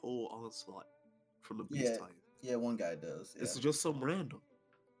survives that whole onslaught from the Beast Yeah. Titan. Yeah, one guy does. Yeah. It's just some random.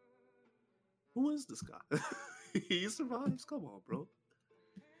 Who is this guy? He survives? Come on, bro.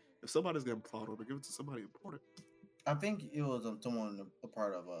 If somebody's getting plot on, give it to somebody important. I think it was someone a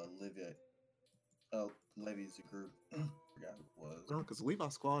part of Levy's group. Forgot who it was. No, because Levi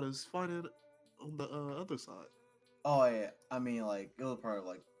Squad is fighting on the other side. Oh yeah, I mean like it was part of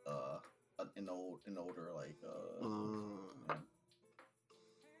like an older like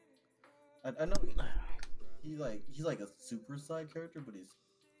I know he's like a super side character, but he's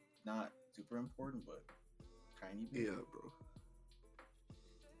not super important, but tiny bit. Yeah, bro.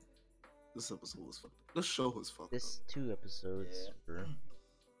 This episode was fucked up. This show was fucked This 2 episodes Yeah. were up.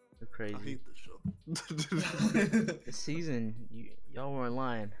 crazy. I hate this show. This season, y'all weren't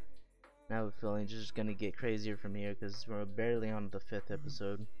lying. I have a feeling it's just gonna get crazier from here because we're barely on the 5th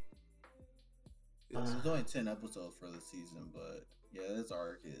episode. There's only 10 episodes for the season, but yeah, this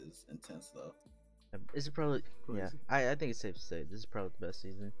arc is intense though. This is probably yeah. Crazy. I think it's safe to say this is probably the best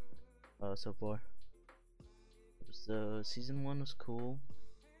season so far. So season 1 was cool.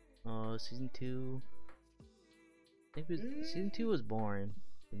 Season 2. I think season 2 was boring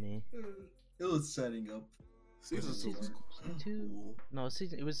to me. It was setting up. Season 2 was Season cool. 2. No,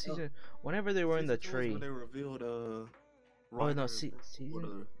 it was season. Whenever they were in the Season 2 was tree. when they revealed Oh Ryder no, for season.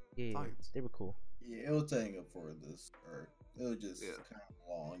 the Yeah, Titans. they were cool. Yeah, it was setting up for this arc. It was just Yeah. kind of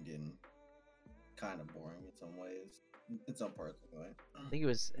long and kind of boring in some ways. In some parts, anyway. I think it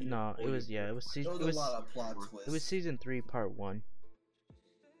was Yeah, no, oh, it yeah, was yeah, yeah. it was There season. was It a was lot of plot it twists. it was season 3, part 1.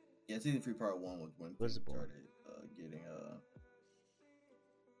 Yeah, season 3, part 1 was when Was things boring. started getting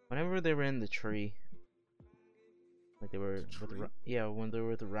Whenever they were in the tree, like they were The with tree? yeah, when they were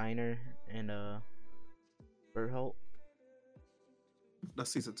with Reiner and Berthold.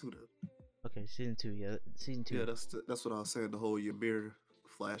 That's season 2 then. Okay, season 2, yeah, season 2. Yeah, that's what I was saying. The whole Ymir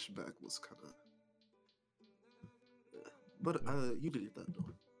flashback was kind of. Yeah. But you did that though.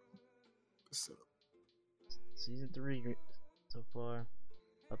 Good setup. Season 3 so far.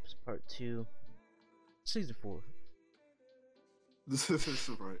 Up to part 2. Season 4. This is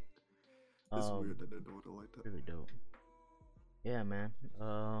right. It's weird that they're doing it like that. Really dope. Yeah, man.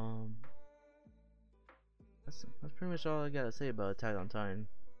 That's pretty much all I gotta say about Attack on Titan.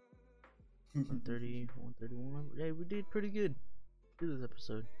 130, 131. Yeah, we did pretty good through this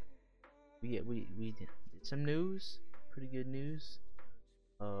episode. We did some news, pretty good news.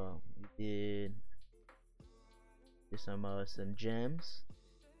 We did some gems.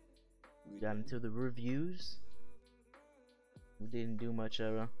 We got into the reviews. We didn't do much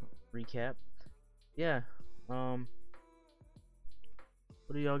of a recap. Yeah. What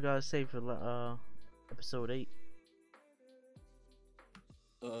do y'all gotta say for episode 8?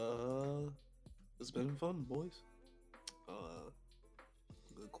 It's been fun, boys.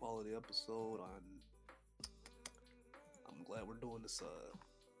 Good quality episode. I'm glad we're doing this.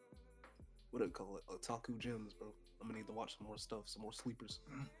 What do you call it? Otaku Gems, bro. I'm gonna need to watch some more stuff, some more sleepers.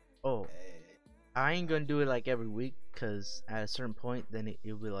 Oh, Hey. I ain't gonna do it like every week, cause at a certain point, then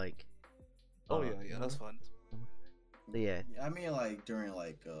it'll be like. Oh yeah, that's fine. But yeah, I mean, like during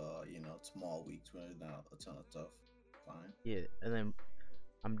like small weeks when there's not a ton of stuff. Fine. yeah, and then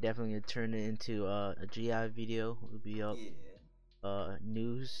I'm definitely gonna turn it into a GI video. Will be up. Yeah.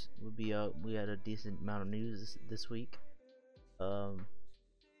 News will be up. We had a decent amount of news this week.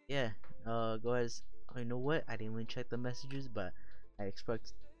 Yeah. Go ahead. Oh, you know what? I didn't even check the messages, but I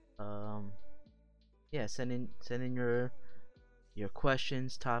expect. Yeah. Send in your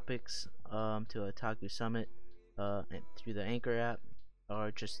questions, topics. To Otaku Summit. And through the Anchor app,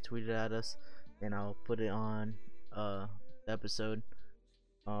 or just tweet it at us, and I'll put it on the episode.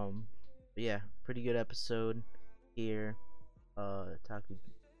 But yeah, pretty good episode here. Otaku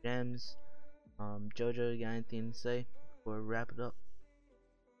Gems. Jojo, you got anything to say before we wrap it up?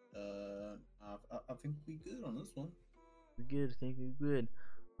 I think we good on this one. We good. I think we good.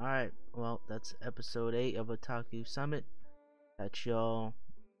 All right. Well, that's episode 8 of Otaku Summit. Catch y'all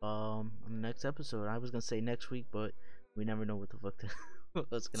on the next episode. I was gonna say next week, but we never know what the fuck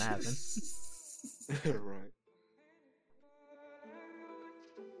what's gonna happen. Right.